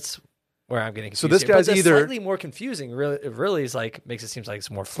that's where I'm getting confused. So this here. guy's but the either- slightly more confusing. Really is like makes it seem like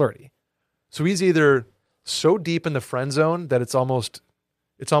it's more flirty. So he's either so deep in the friend zone that it's almost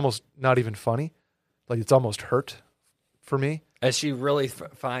not even funny. Like it's almost hurt for me. As she really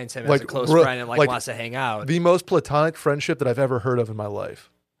finds him Like, as a close re- friend and like, wants to hang out. The most platonic friendship that I've ever heard of in my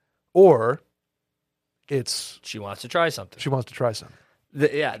life. Or She wants to try something. she wants to try something.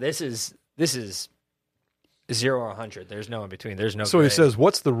 This is 0 or 100. There's no in between. There's no. So he gray. says,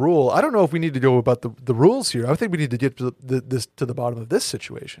 what's the rule? I don't know if we need to go about the rules here. I think we need to get to the bottom of this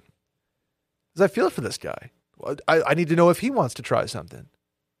situation. Because I feel for this guy. I need to know if he wants to try something.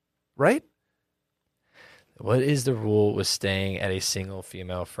 Right? What is the rule with staying at a single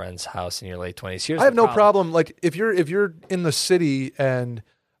female friend's house in your late 20s? Here's I have the no problem. Like if you're in the city and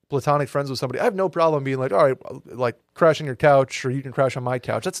platonic friends with somebody, I have no problem being like, all right, like crash on your couch or you can crash on my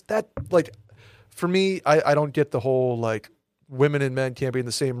couch. Like for me, I don't get the whole like women and men can't be in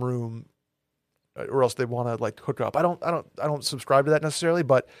the same room, or else they want to like hook up. I don't subscribe to that necessarily,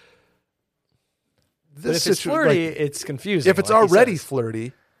 but But if it's flirty, it's confusing. if it's like he already says.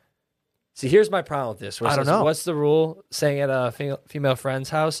 flirty, See, here's my problem with this. Where it I don't says, know. What's the rule? Saying at a female friend's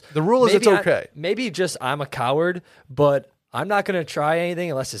house. the rule is it's okay. Maybe just I'm a coward, but I'm not going to try anything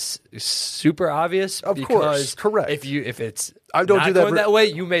unless it's super obvious. Of because course, correct. If it's I don't not do that going that way,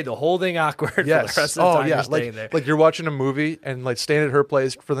 you made the whole thing awkward for the Yes. rest of the time you're like staying there. like you're watching a movie and like staying at her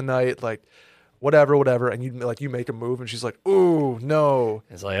place for the night, like whatever, and you make a move and she's like, ooh, no.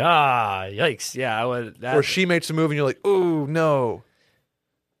 It's like, yikes. Yeah, I would. That, Or she makes a move and you're like, ooh, no.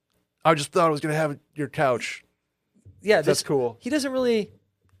 I just thought I was gonna have your couch. yeah, That's cool. He doesn't really.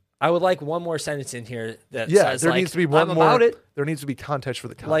 I would like one more sentence in here that Yeah, says there like, needs to be one I'm more. about it. There needs to be context for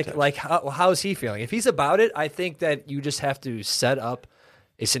the context. Like how's he feeling? If he's about it, I think that you just have to set up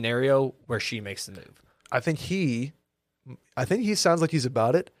a scenario where she makes the move. I think he sounds like he's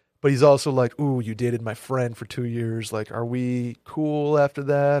about it, but he's also like, ooh, you dated my friend for 2 years. Like, are we cool after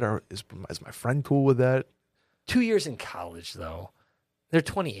that, or is my friend cool with that? 2 years in college, though. They're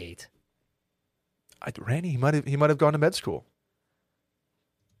 28. Randy, he might have gone to med school.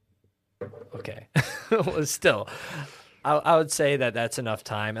 Okay. Well, still, I would say that that's enough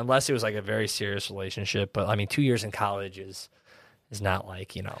time, unless it was like a very serious relationship. But I mean, 2 years in college is not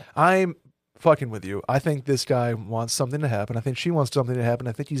like, I'm fucking with you. I think this guy wants something to happen. I think she wants something to happen.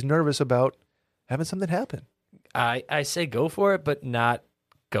 I think he's nervous about having something happen. I say go for it, but not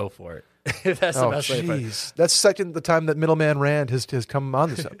go for it. If that's the best way to put it. Jeez, that's the time that middleman Rand has come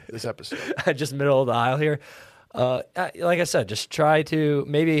on this episode. Just middle of the aisle here. Like I said, just try to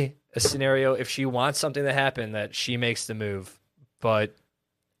maybe a scenario if she wants something to happen that she makes the move, but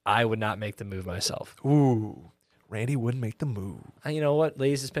I would not make the move myself. Ooh, Randy wouldn't make the move. You know what?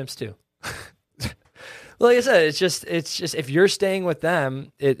 Ladies is pimps too. Like I said, it's just if you're staying with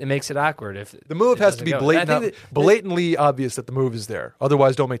them, it makes it awkward. If The move it has to doesn't be go. And I think blatantly obvious that the move is there.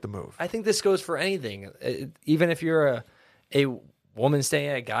 Otherwise, don't make the move. I think this goes for anything. Even if you're a woman staying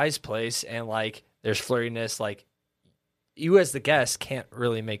at a guy's place and like there's flirtiness, like you as the guest can't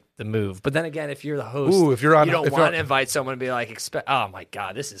really make the move. But then again, if you're the host, Ooh, if you're on, you don't if want you're- to invite someone to be like, oh my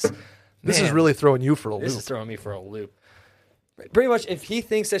god, this is really throwing you for a This loop. is throwing me for a loop. Pretty much, if he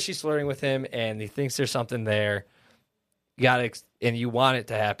thinks that she's flirting with him and he thinks there's something there, you got to, and you want it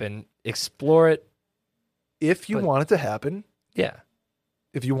to happen, explore it. If you want it to happen, Yeah.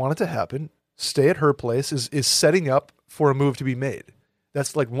 stay at her place is setting up for a move to be made.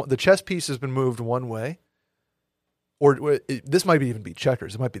 That's like the chess piece has been moved one way, or this might even be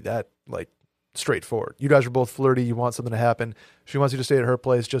checkers. It might be that like straightforward. You guys are both flirty. You want something to happen. She wants you to stay at her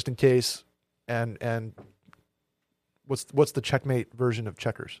place just in case. And what's the checkmate version of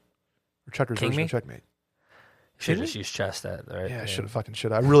checkers? Or checkers King version me? of checkmate? Should just use chess that, right? Yeah,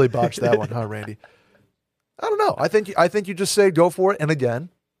 should. I really botched that one, huh, Randy? I don't know. I think you just say go for it. And again,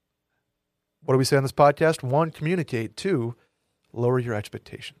 what do we say on this podcast? 1, communicate. 2, lower your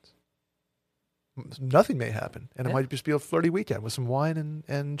expectations. Nothing may happen, and it might just be a flirty weekend with some wine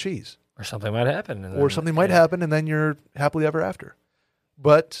and cheese. Or something might happen. Or something might happen, and then you're happily ever after.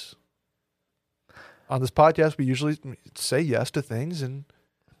 But on this podcast, we usually say yes to things and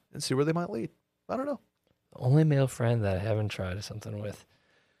see where they might lead. I don't know. Only male friend that I haven't tried something with.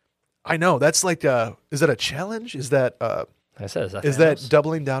 I know. That's like, is that a challenge? Is that I said, is that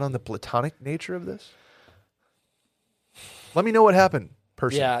doubling down on the platonic nature of this? Let me know what happened,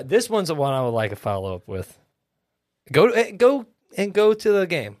 person. Yeah, this one's the one I would like a follow up with. Go to the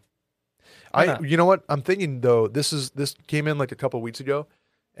game. You know what? I'm thinking though, this came in like a couple weeks ago,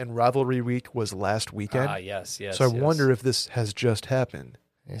 and rivalry week was last weekend. Yes. So I wonder if this has just happened,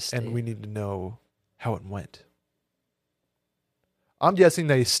 Yes, and we need to know how it went. I'm guessing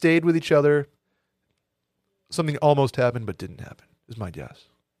they stayed with each other. Something almost happened, but didn't happen, is my guess.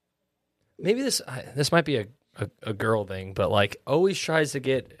 maybe this might be a girl thing, but like always tries to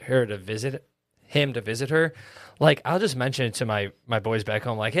get her to visit him to visit her. Like I'll just mention it to my boys back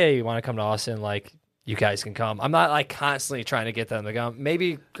home, like, hey, you want to come to Austin? Like you guys can come. I'm not like constantly trying to get them to come.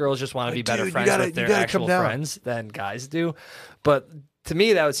 Maybe girls just want to be better friends with their actual friends than guys do. But to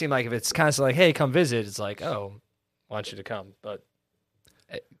me, that would seem like if it's constantly like, hey, come visit, it's like, oh, I want you to come, but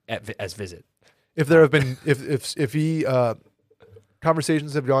as visit. If there have been, if he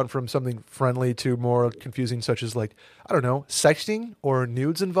conversations have gone from something friendly to more confusing, such as like, I don't know, sexting or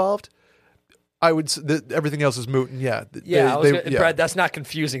nudes involved, I would everything else is moot. And Brad, that's not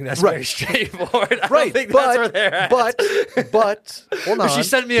confusing. That's very straightforward. I don't think that's where they're at. But hold on. If she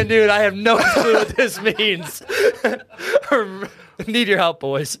sent me a nude, I have no clue what this means. Need your help,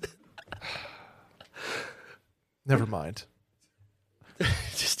 boys. Never mind.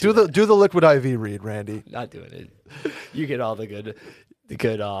 Just Do the liquid IV read, Randy. Not doing it. You get all the good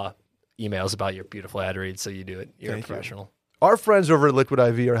emails about your beautiful ad reads, so you do it. You're Thank a professional. Our friends over at Liquid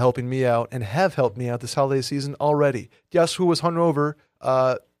IV are helping me out and have helped me out this holiday season already. Guess who was hungover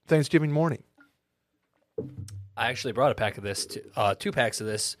Thanksgiving morning? I actually brought a pack of this, 2 packs of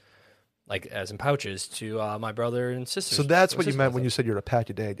this, like as in pouches, to my brother and sister. So that's what you meant when you said you're a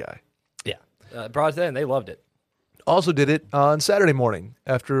pack-a-day guy. Yeah. Brought it to them, and they loved it. Also did it on Saturday morning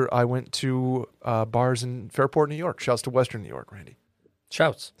after I went to bars in Fairport, New York. Shouts to Western New York, Randy.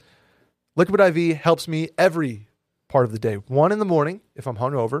 Shouts. Liquid IV helps me every part of the day. 1 in the morning if I'm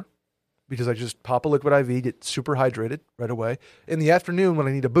hungover, because I just pop a Liquid IV, get super hydrated right away. In the afternoon when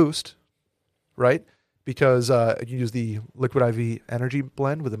I need a boost, right? Because you use the Liquid IV energy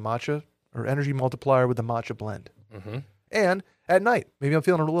blend with the matcha, or energy multiplier with the matcha blend. Mm-hmm. And at night, maybe I'm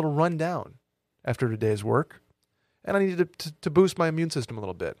feeling a little run down after a day's work, and I need to boost my immune system a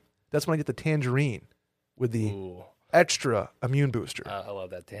little bit. That's when I get the tangerine with the extra immune booster. I love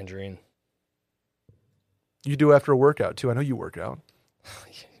that tangerine. You do after a workout, too. I know you work out.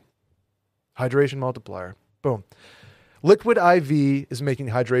 Hydration multiplier. Boom. Liquid IV is making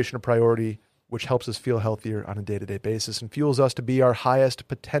hydration a priority, which helps us feel healthier on a day-to-day basis and fuels us to be our highest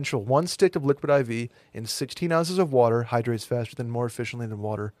potential. 1 stick of Liquid IV in 16 ounces of water hydrates faster than more efficiently than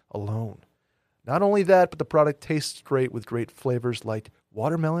water alone. Not only that, but the product tastes great with great flavors like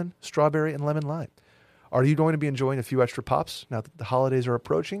watermelon, strawberry, and lemon lime. Are you going to be enjoying a few extra pops now that the holidays are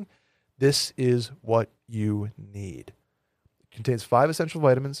approaching? This is what you need. It contains 5 essential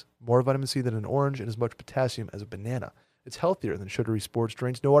vitamins, more vitamin C than an orange, and as much potassium as a banana. It's healthier than sugary sports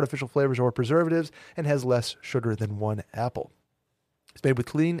drinks, no artificial flavors or preservatives, and has less sugar than 1 apple. It's made with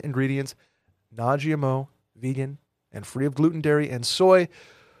clean ingredients, non-GMO, vegan, and free of gluten, dairy, and soy.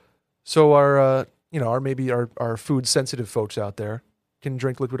 So our food-sensitive folks out there can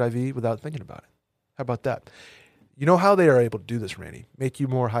drink Liquid IV without thinking about it. How about that? You know how they are able to do this, Randy? Make you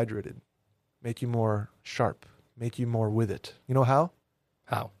more hydrated, make you more sharp, make you more with it. You know how?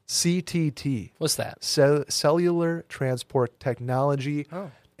 How? CTT. What's that? Cellular Transport Technology,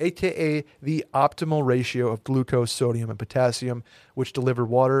 a.k.a. the optimal ratio of glucose, sodium, and potassium, which deliver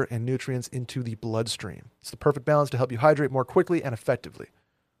water and nutrients into the bloodstream. It's the perfect balance to help you hydrate more quickly and effectively.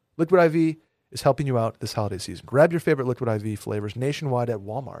 Liquid IV is helping you out this holiday season. Grab your favorite Liquid IV flavors nationwide at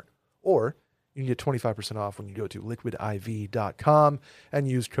Walmart, or you can get 25% off when you go to liquidiv.com and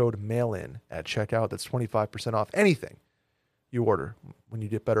use code MAILIN at checkout. That's 25% off anything you order when you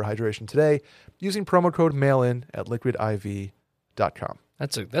get better hydration today using promo code MAILIN at liquidiv.com.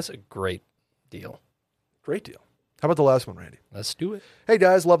 That's a great deal. Great deal. How about the last one, Randy? Let's do it. Hey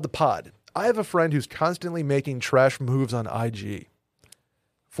guys, love the pod. I have a friend who's constantly making trash moves on IG.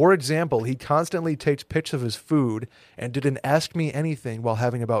 For example, he constantly takes pics of his food and didn't ask me anything while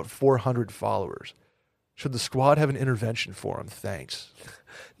having about 400 followers. Should the squad have an intervention for him? Thanks.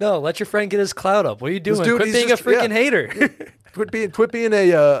 No, let your friend get his clout up. What are you doing? Dude, Quit being a freaking hater. Quit being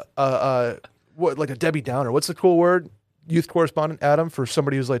a like a Debbie Downer. What's the cool word? Youth correspondent Adam, for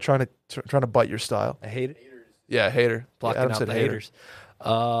somebody who's like trying to bite your style. A hater? Yeah, hater. Blocking Adam out said the hater.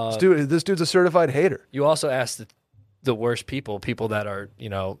 haters. This dude's a certified hater. You also asked the worst people that are,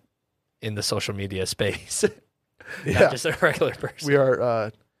 in the social media space. Yeah. Not just a regular person. We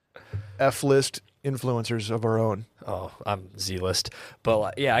are F-list influencers of our own. Oh, I'm Z-list.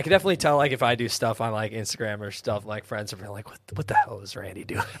 But yeah, I can definitely tell, like, if I do stuff on like Instagram or stuff, like friends are like, what the hell is Randy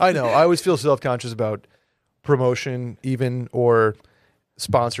doing? I know. I always feel self-conscious about promotion, even, or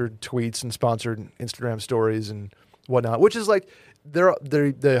sponsored tweets and sponsored Instagram stories and whatnot, which is like,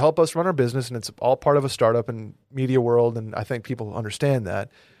 they help us run our business, and it's all part of a startup and media world, and I think people understand that.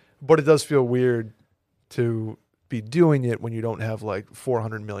 But it does feel weird to be doing it when you don't have like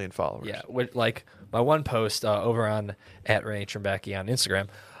 400 million followers. Yeah, like my one post over on @Trembacki on Instagram,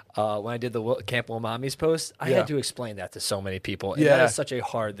 when I did the Camp Will Mommies post, I had to explain that to so many people. And that is such a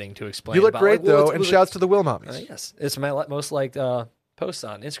hard thing to explain. You look great, though, and shouts to the Will Mommies. Yes, it's my most liked post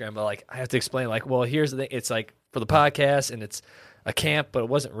on Instagram, but like I have to explain, like, well, here's the thing. It's like for the podcast, and it's a camp, but it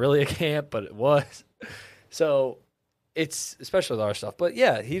wasn't really a camp, but it was. So it's especially with our stuff. But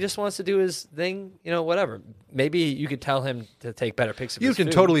yeah, he just wants to do his thing, whatever. Maybe you could tell him to take better pics of his food. You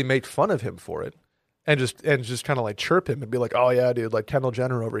can totally make fun of him for it and just kind of like chirp him and be like, oh yeah, dude, like Kendall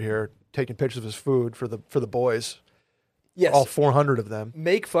Jenner over here taking pictures of his food for the boys. Yes. All 400 of them.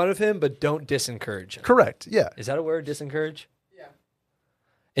 Make fun of him, but don't disencourage him. Correct. Yeah. Is that a word, disencourage? Yeah.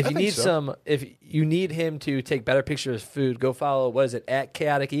 If you need him to take better pictures of his food, go follow, what is it,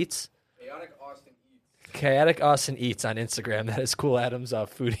 @Chaotic Eats? Chaotic Austin Eats on Instagram. That is Cool Adam's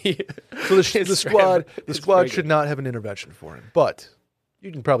foodie. So the squad should not have an intervention for him. But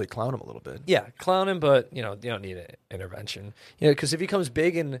You can probably clown him a little bit. Yeah, clown him, but you don't need an intervention. Because if he comes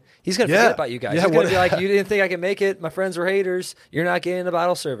big and he's gonna forget about you guys, Yeah, he's gonna be like, "You didn't think I could make it? My friends were haters. You're not getting the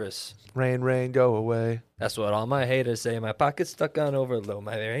bottle service." Rain, go away. That's what all my haters say. My pocket's stuck on overload.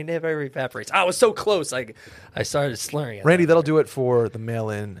 My rain never evaporates. I was so close. I started slurring it. Randy, that'll do it for the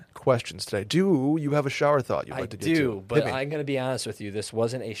mail-in questions today. Do you have a shower thought you'd like to get to? But I'm going to be honest with you. This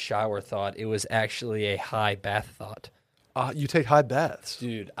wasn't a shower thought. It was actually a high bath thought. You take high baths.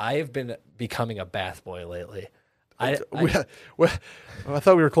 Dude, I have been becoming a bath boy lately. I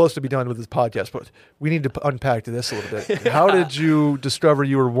thought we were close to be done with this podcast, but we need to unpack this a little bit. How did you discover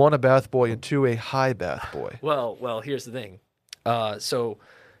you were, one, a bath boy, and two, a high bath boy? Well, here's the thing. So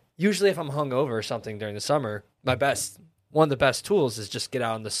usually if I'm hungover or something during the summer, one of the best tools is just get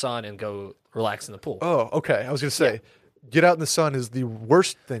out in the sun and go relax in the pool. Oh, okay. I was going to say, get out in the sun is the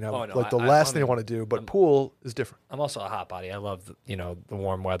worst thing. Last thing I want to do, but pool is different. I'm also a hot body. I love the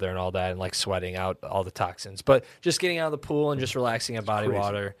warm weather and all that, and like sweating out all the toxins. But just getting out of the pool and just relaxing in body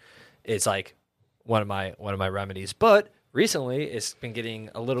water, it's like one of my remedies. But recently, it's been getting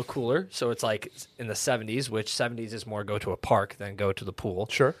a little cooler, so it's like in the 70s, which 70s is more go to a park than go to the pool.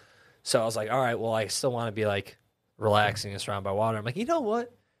 Sure. So I was like, all right, well, I still want to be like relaxing and surrounded by water. I'm like, you know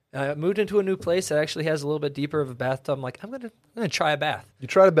what? I moved into a new place that actually has a little bit deeper of a bathtub. I'm like, I'm gonna try a bath. You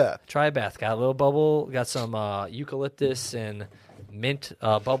tried a bath. Try a bath. Got a little bubble. Got some eucalyptus and mint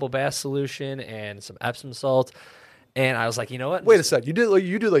bubble bath solution and some Epsom salt. And I was like, you know what? Wait a sec. You did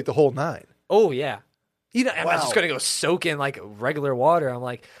like the whole 9. Oh yeah. I'm not just gonna go soak in like regular water. I'm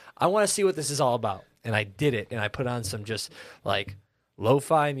like, I want to see what this is all about. And I did it. And I put on some just like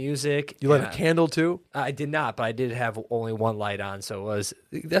lo-fi music. You lit a candle too? I did not, but I did have only one light on, so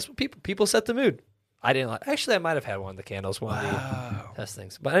that's what people set the mood. I didn't like. Actually, I might have had one of the candles, one of the test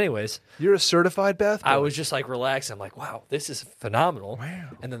things. But anyways, you're a certified bath boy? I was just like relaxed. I'm like, wow, this is phenomenal. Wow.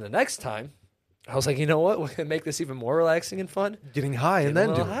 And then the next time, I was like, you know what? We can make this even more relaxing and fun. Getting high and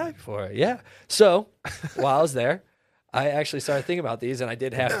then doing high for it. Yeah. So while I was there, I actually started thinking about these, and I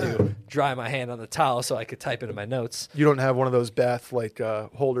did have to dry my hand on the towel so I could type into my notes. You don't have one of those bath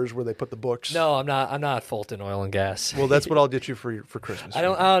holders where they put the books? No, I'm not Fulton Oil and Gas. Well, that's what I'll get you for Christmas. I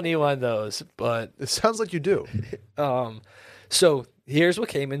don't need one of those, but it sounds like you do. So here's what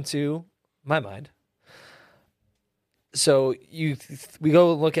came into my mind. So we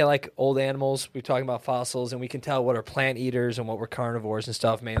go look at like old animals. We're talking about fossils, and we can tell what are plant eaters and what were carnivores and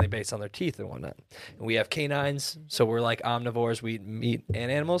stuff, mainly based on their teeth and whatnot. And we have canines, so we're like omnivores. We eat meat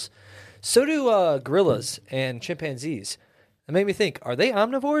and animals. So do gorillas and chimpanzees. It made me think: are they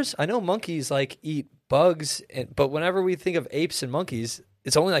omnivores? I know monkeys like eat bugs, but whenever we think of apes and monkeys,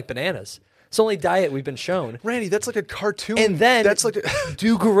 it's only like bananas. It's the only diet we've been shown. Randy, that's like a cartoon. And then, that's like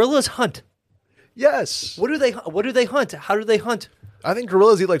do gorillas hunt? Yes. What do they hunt? How do they hunt? I think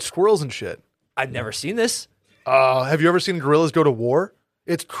gorillas eat like squirrels and shit. I've never seen this. Have you ever seen gorillas go to war?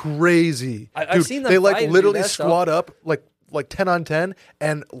 It's crazy. I've seen them. They like literally that squat stuff. up like 10 on 10,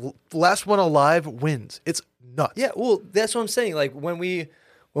 and last one alive wins. It's nuts. Yeah, well, that's what I'm saying. Like when we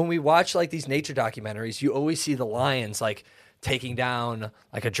watch like these nature documentaries, you always see the lions like taking down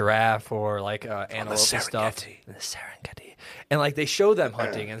like a giraffe or like antelope and stuff. In the Serengeti. And like they show them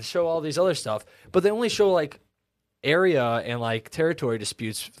hunting and show all these other stuff, but they only show like area and like territory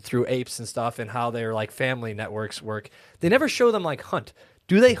disputes through apes and stuff and how their like family networks work. They never show them like hunt.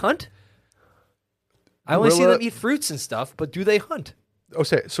 Do they hunt? I only see them eat fruits and stuff, but do they hunt?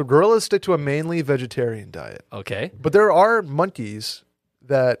 Okay, so gorillas stick to a mainly vegetarian diet. Okay. But there are monkeys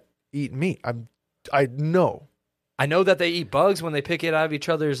that eat meat. I know. I know that they eat bugs when they pick it out of each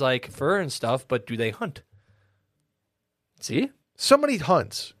other's like fur and stuff, but do they hunt? See? Somebody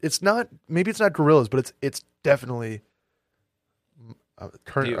hunts. Maybe it's not gorillas, but it's definitely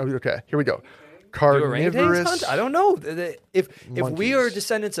okay, here we go. Carnivorous. Hunt? I don't know. If we are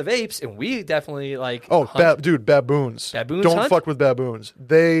descendants of apes, and we definitely like dude, baboons. Baboons don't hunt? fuck with baboons.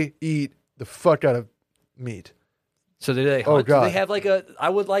 They eat the fuck out of meat. So do they hunt? Oh, God. Do they have like I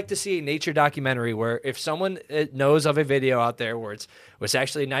would like to see a nature documentary where if someone knows of a video out there where it's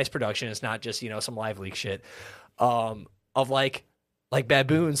actually a nice production, it's not just, some live leak shit, of like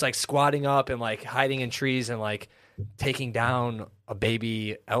baboons like squatting up and like hiding in trees and like taking down a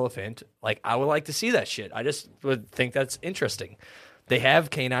baby elephant. Like I would like to see that shit. I just would think that's interesting. They have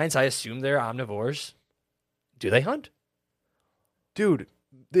canines. I assume they're omnivores. Do they hunt? Dude,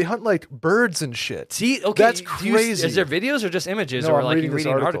 they hunt like birds and shit. See, okay, that's crazy. Is there videos or just images, No, or I'm like reading you this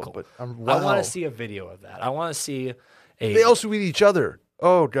reading an article, article? but I wow. want to see a video of that. I want to see a. They also eat each other.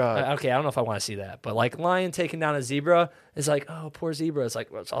 Oh God. Okay, I don't know if I want to see that, but like lion taking down a zebra is like, oh, poor zebra. It's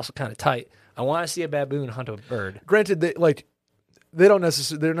like, well, it's also kind of tight. I want to see a baboon hunt a bird. Granted, they don't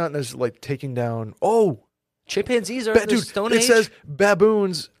necessarily. They're not necessarily like taking down. Oh, Chimpanzees are in the dude, Stone it Age. says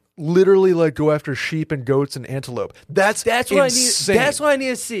baboons literally like go after sheep and goats and antelope. That's what insane. I need. That's what I need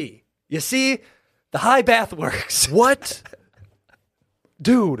to see. You see, the high bath works. What?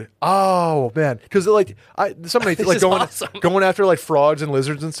 Dude, oh man, because like somebody This like is awesome. going after like frogs and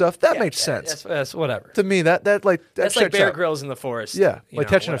lizards and stuff. That makes sense That's whatever. to me. That's That's like checks Bear out. Grylls in the forest. Yeah, you like know,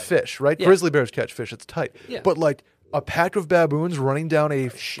 catching whatever. a fish, right? Yeah. Grizzly bears catch fish. It's tight. Yeah. But like a pack of baboons running down a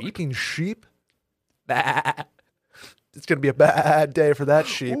fucking sheep. Bah. It's gonna be a bad day for that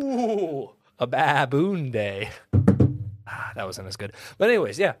sheep. Ooh, a baboon day. That wasn't as good. But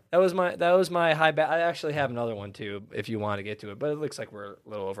anyways, yeah, that was my high bat. I actually have another one too, if you want to get to it. But it looks like we're a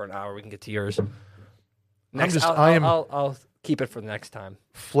little over an hour. We can get to yours. Next, I'll keep it for the next time.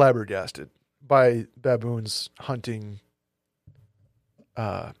 Flabbergasted by baboons hunting,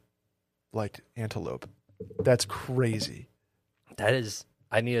 like antelope. That's crazy. That is.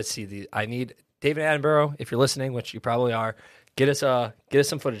 I need to see I need David Attenborough, if you're listening, which you probably are. Get us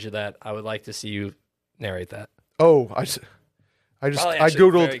some footage of that. I would like to see you narrate that. Oh, I Probably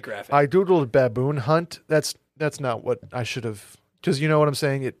actually very graphic. googled baboon hunt. That's not what I should have, because you know what I'm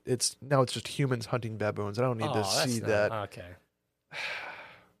saying. It's just humans hunting baboons. I don't need to see that. Okay.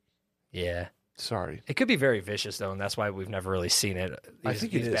 Yeah. Sorry. It could be very vicious though, and that's why we've never really seen it. I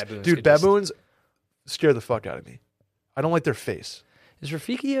think it is. Baboons Dude, could just- baboons scare the fuck out of me. I don't like their face. Is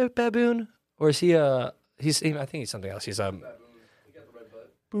Rafiki a baboon, or is he a? I think he's something else. He's He might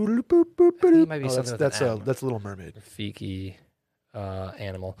be something with that's an M. that's Little Mermaid. Rafiki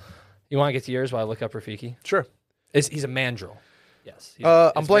animal. You want to get to yours while I look up Rafiki? Sure. He's a mandrill. Yes.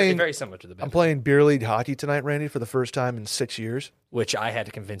 I'm playing very similar to the baboon, I'm playing beer league hockey tonight, Randy, for the first time in 6 years. which I had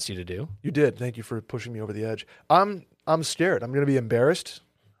to convince you to do. You did. Thank you for pushing me over the edge. I'm scared. I'm going to be embarrassed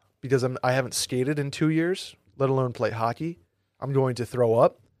because I haven't skated in 2 years, let alone play hockey. I'm going to throw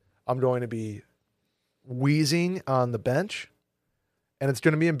up. I'm going to be wheezing on the bench, and it's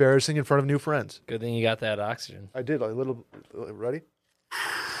going to be embarrassing in front of new friends. Good thing you got that oxygen. I did a little. Ready?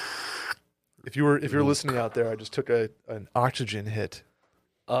 If you're listening out there, I just took an oxygen hit.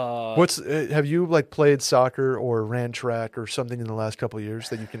 Have you like played soccer or ran track or something in the last couple of years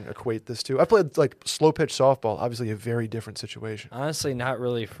that you can equate this to? I played like slow pitch softball, obviously a very different situation. Honestly, not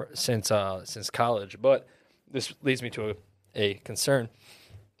really since college, but this leads me to a concern.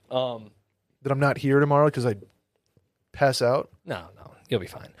 That I'm not here tomorrow because I pass out. No, you'll be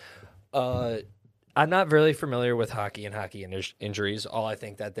fine. I'm not really familiar with hockey and hockey injuries. All I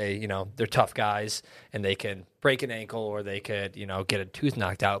think that they're tough guys and they can break an ankle or they could, get a tooth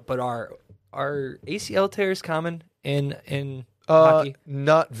knocked out. But are ACL tears common in hockey?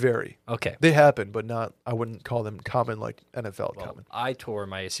 Not very. Okay. They happen, but not. I wouldn't call them common like NFL common. I tore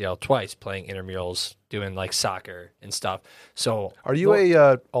my ACL twice playing intramurals, doing like soccer and stuff. So are you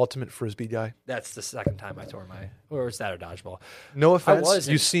a ultimate frisbee guy? That's the second time I tore or was that a dodgeball? No offense.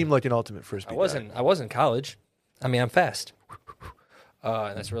 wasn't. You seem like an ultimate frisbee. I wasn't in college. I mean, I'm fast.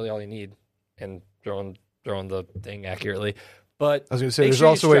 And that's really all you need. And throwing the thing accurately. But I was going to say, make there's sure you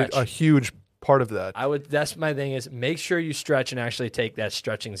also stretch. a huge part of that. That's my thing is make sure you stretch and actually take that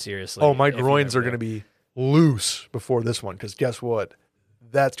stretching seriously. Oh, my if you groins ever are going to be loose before this one because guess what?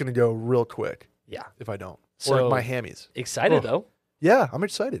 That's going to go real quick. Yeah. If I don't. So, or my hammies. Excited though. Yeah, I'm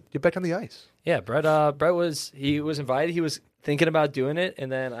excited. Get back on the ice. Yeah, Brett was invited. He was thinking about doing it,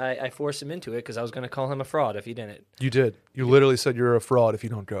 and then I forced him into it because I was going to call him a fraud if he didn't. You did. You literally said you're a fraud if you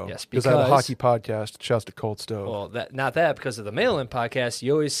don't go. Yes, because I have a hockey podcast. Shouts to Cold Stove. Well, not that because of the mail-in podcast.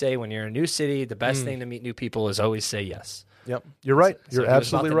 You always say when you're in a new city, the best thing to meet new people is always say yes. Yep, you're right. You're he was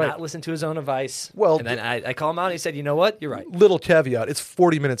absolutely about to right. Not listen to his own advice. Well, and then I call him out. And he said, "You know what? You're right." Little caveat: it's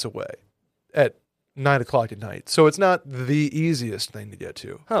 40 minutes away at 9 o'clock at night, so it's not the easiest thing to get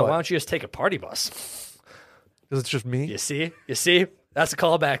to. Huh, why don't you just take a party bus? Because it's just me. You see, that's a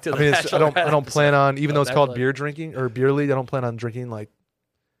callback to the. I mean, I don't plan on, even though it's called Bachelorette. beer drinking or beer league. I don't plan on drinking like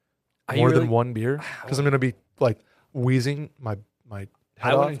Are you more than really- one beer because I'm going to be like wheezing my head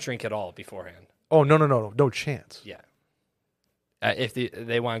I off. wouldn't drink at all beforehand. Oh no chance. Yeah. If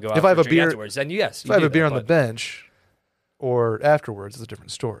they want to go out If I have for a drink beer- afterwards, then yes. If I have a beer on the bench or afterwards, it's a different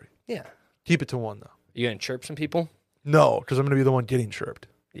story. Yeah. Keep it to one though. You gonna chirp some people? No, because I'm going to be the one getting chirped.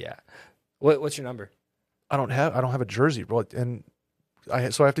 Yeah. What's your number? I don't have a jersey, bro, and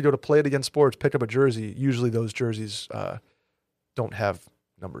so I have to go to Play It Again Sports, pick up a jersey. Usually those jerseys don't have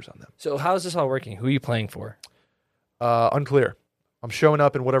numbers on them. So how's this all working? Who are you playing for? Unclear. I'm showing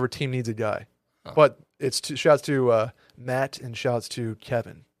up and whatever team needs a guy. Oh. But it's shouts to Matt and shouts to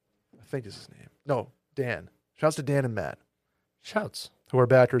Kevin. I think is his name. No, Dan. Shouts to Dan and Matt, Shouts. who are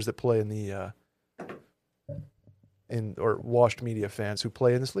backers that play in or washed media fans who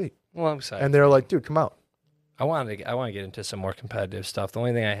play in this league. Well, I'm excited. And they're like, dude, come out. I want to get into some more competitive stuff. The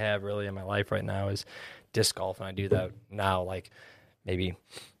only thing I have really in my life right now is disc golf, and I do that now like maybe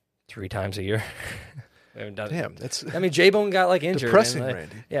 3 times a year. I haven't done Damn, that's I mean, J-Bone got like injured. depressing, and,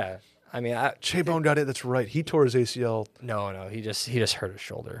 Randy. Yeah. I mean, J-Bone got it. That's right. He tore his ACL. no, he just hurt his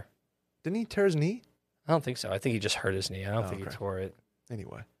shoulder. Didn't he tear his knee? I don't think so. I think he just hurt his knee. I don't think he okay. tore it.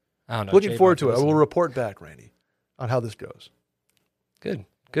 Anyway, I don't know. looking J-Bone, forward to it. I listen. will report back, Randy, on how this goes. Good.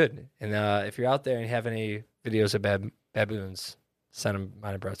 And if you're out there and you have any videos of baboons, send them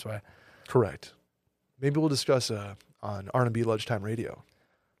mine and Brett's way. Correct. Maybe we'll discuss on R&B Lunchtime Radio.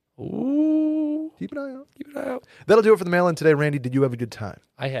 Ooh. Keep an eye out. Keep an eye out. That'll do it for the mail-in today. Randy, did you have a good time?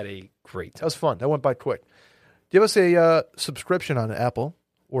 I had a great That time. was fun. That went by quick. Give us a subscription on Apple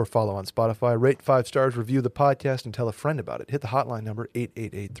or follow on Spotify. Rate 5 stars, review the podcast, and tell a friend about it. Hit the hotline number,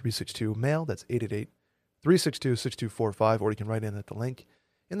 888-362-MAIL. That's 888-362-6245. Or you can write in at the link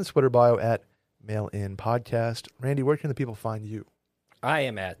in the Twitter bio at Mail In Podcast. Randy, where can the people find you? I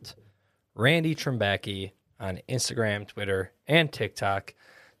am at Randy Trembacki on Instagram, Twitter, and TikTok.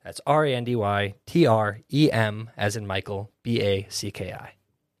 That's RANDYTREM as in Michael, BACKI.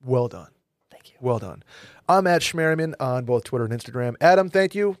 Well done. Thank you. Well done. I'm at Schmerriman on both Twitter and Instagram. Adam,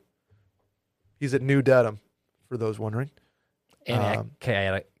 thank you. He's at New Datum, for those wondering. And at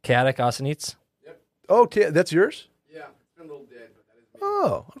Chaotic Austin Eats. Okay, that's yours? Yeah, it's been a little dead, but that is me.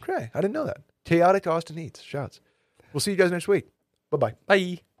 Oh, okay. I didn't know that. Chaotic Austin Eats. Shouts. We'll see you guys next week. Bye-bye.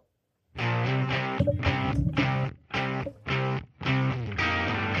 Bye.